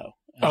 So.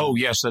 Oh,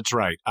 yes, that's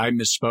right. I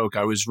misspoke.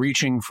 I was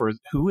reaching for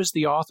who is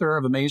the author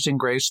of Amazing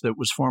Grace that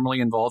was formerly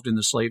involved in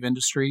the slave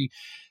industry,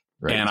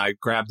 and I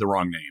grabbed the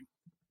wrong name.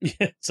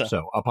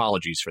 So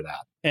apologies for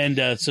that.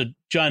 And so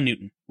John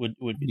Newton would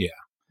be. Yeah.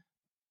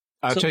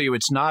 I'll tell you,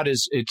 it's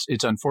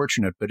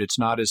unfortunate, but it's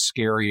not as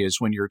scary as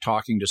when you're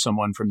talking to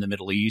someone from the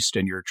Middle East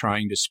and you're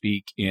trying to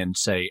speak in,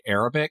 say,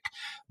 Arabic,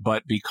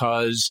 but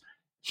because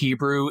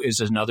Hebrew is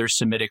another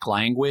Semitic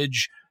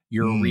language,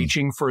 you're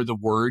reaching for the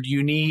word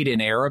you need in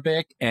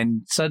Arabic,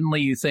 and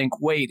suddenly you think,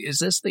 wait, is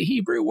this the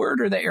Hebrew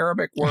word or the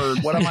Arabic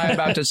word? What am I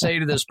about to say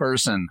to this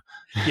person?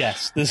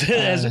 Yes, this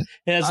has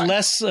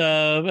less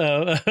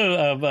of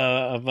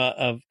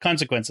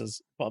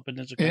consequences.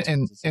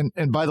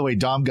 And by the way,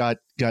 Dom got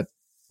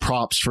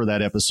props for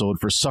that episode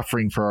for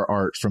suffering for our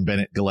art from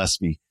Bennett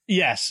Gillespie.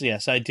 Yes,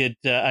 I did.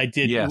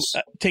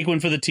 Take one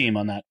for the team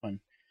on that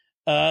one.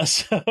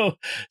 So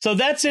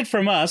that's it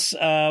from us.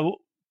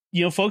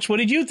 Folks, what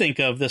did you think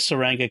of the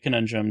Tsuranga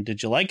Conundrum?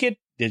 Did you like it?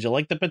 Did you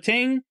like the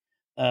patang?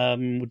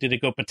 Did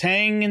it go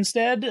patang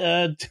instead?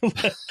 Let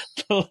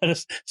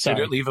us, did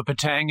it leave a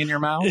patang in your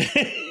mouth?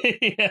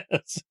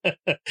 Yes.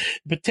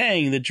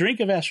 Patang, the drink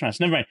of astronauts.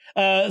 Never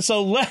mind.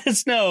 So let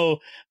us know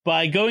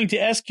by going to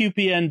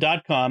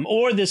sqpn.com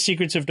or the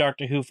Secrets of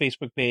Doctor Who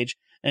Facebook page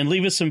and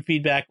leave us some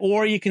feedback,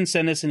 or you can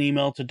send us an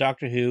email to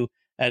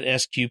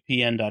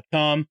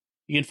drwho@sqpn.com.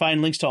 You can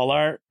find links to all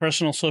our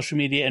personal social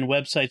media and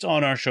websites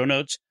on our show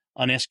notes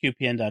on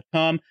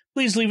sqpn.com.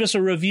 Please leave us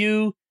a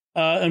review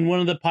in one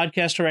of the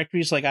podcast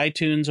directories like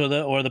iTunes or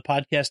the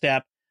podcast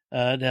app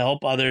to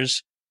help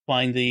others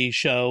find the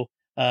show.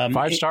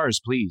 5 stars,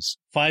 please.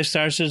 5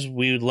 stars.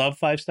 We would love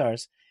 5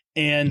 stars.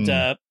 And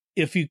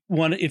if you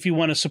want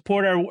to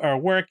support our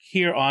work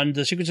here on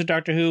the Secrets of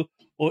Doctor Who,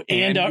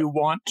 and you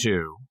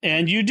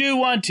do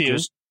want to.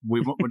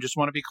 We just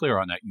want to be clear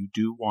on that. You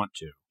do want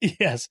to.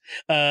 Yes.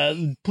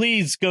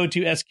 Please go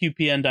to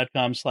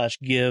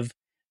sqpn.com/give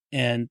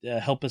and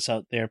help us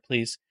out there,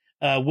 please.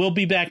 We'll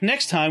be back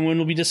next time when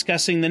we'll be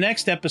discussing the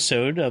next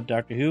episode of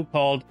Doctor Who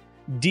called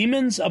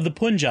Demons of the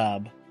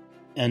Punjab.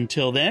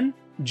 Until then,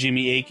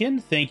 Jimmy Aiken,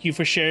 thank you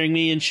for sharing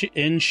me in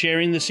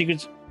sharing the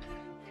secrets.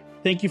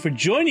 Thank you for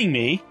joining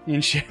me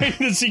in sharing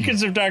the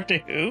secrets of Doctor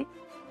Who.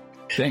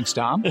 Thanks,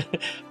 Dom.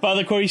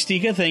 Father Corey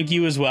Stika, thank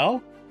you as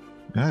well.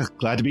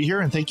 Glad to be here,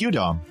 and thank you,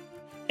 Dom.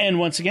 And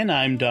once again,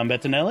 I'm Dom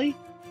Bettinelli.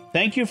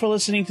 Thank you for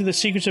listening to the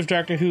Secrets of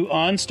Doctor Who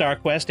on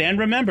StarQuest, and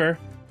remember,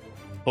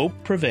 hope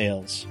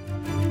prevails.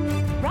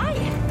 Right.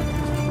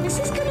 This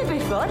is going to be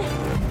fun.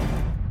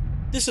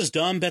 This is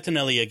Dom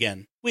Bettinelli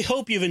again. We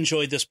hope you've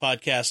enjoyed this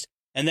podcast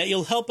and that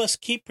you'll help us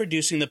keep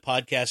producing the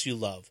podcast you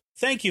love.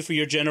 Thank you for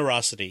your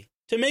generosity.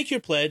 To make your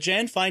pledge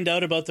and find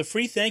out about the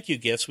free thank you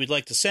gifts we'd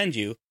like to send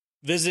you,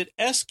 visit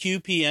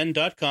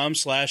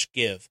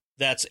sqpn.com/give.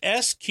 That's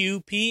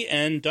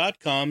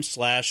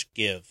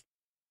sqpn.com/give.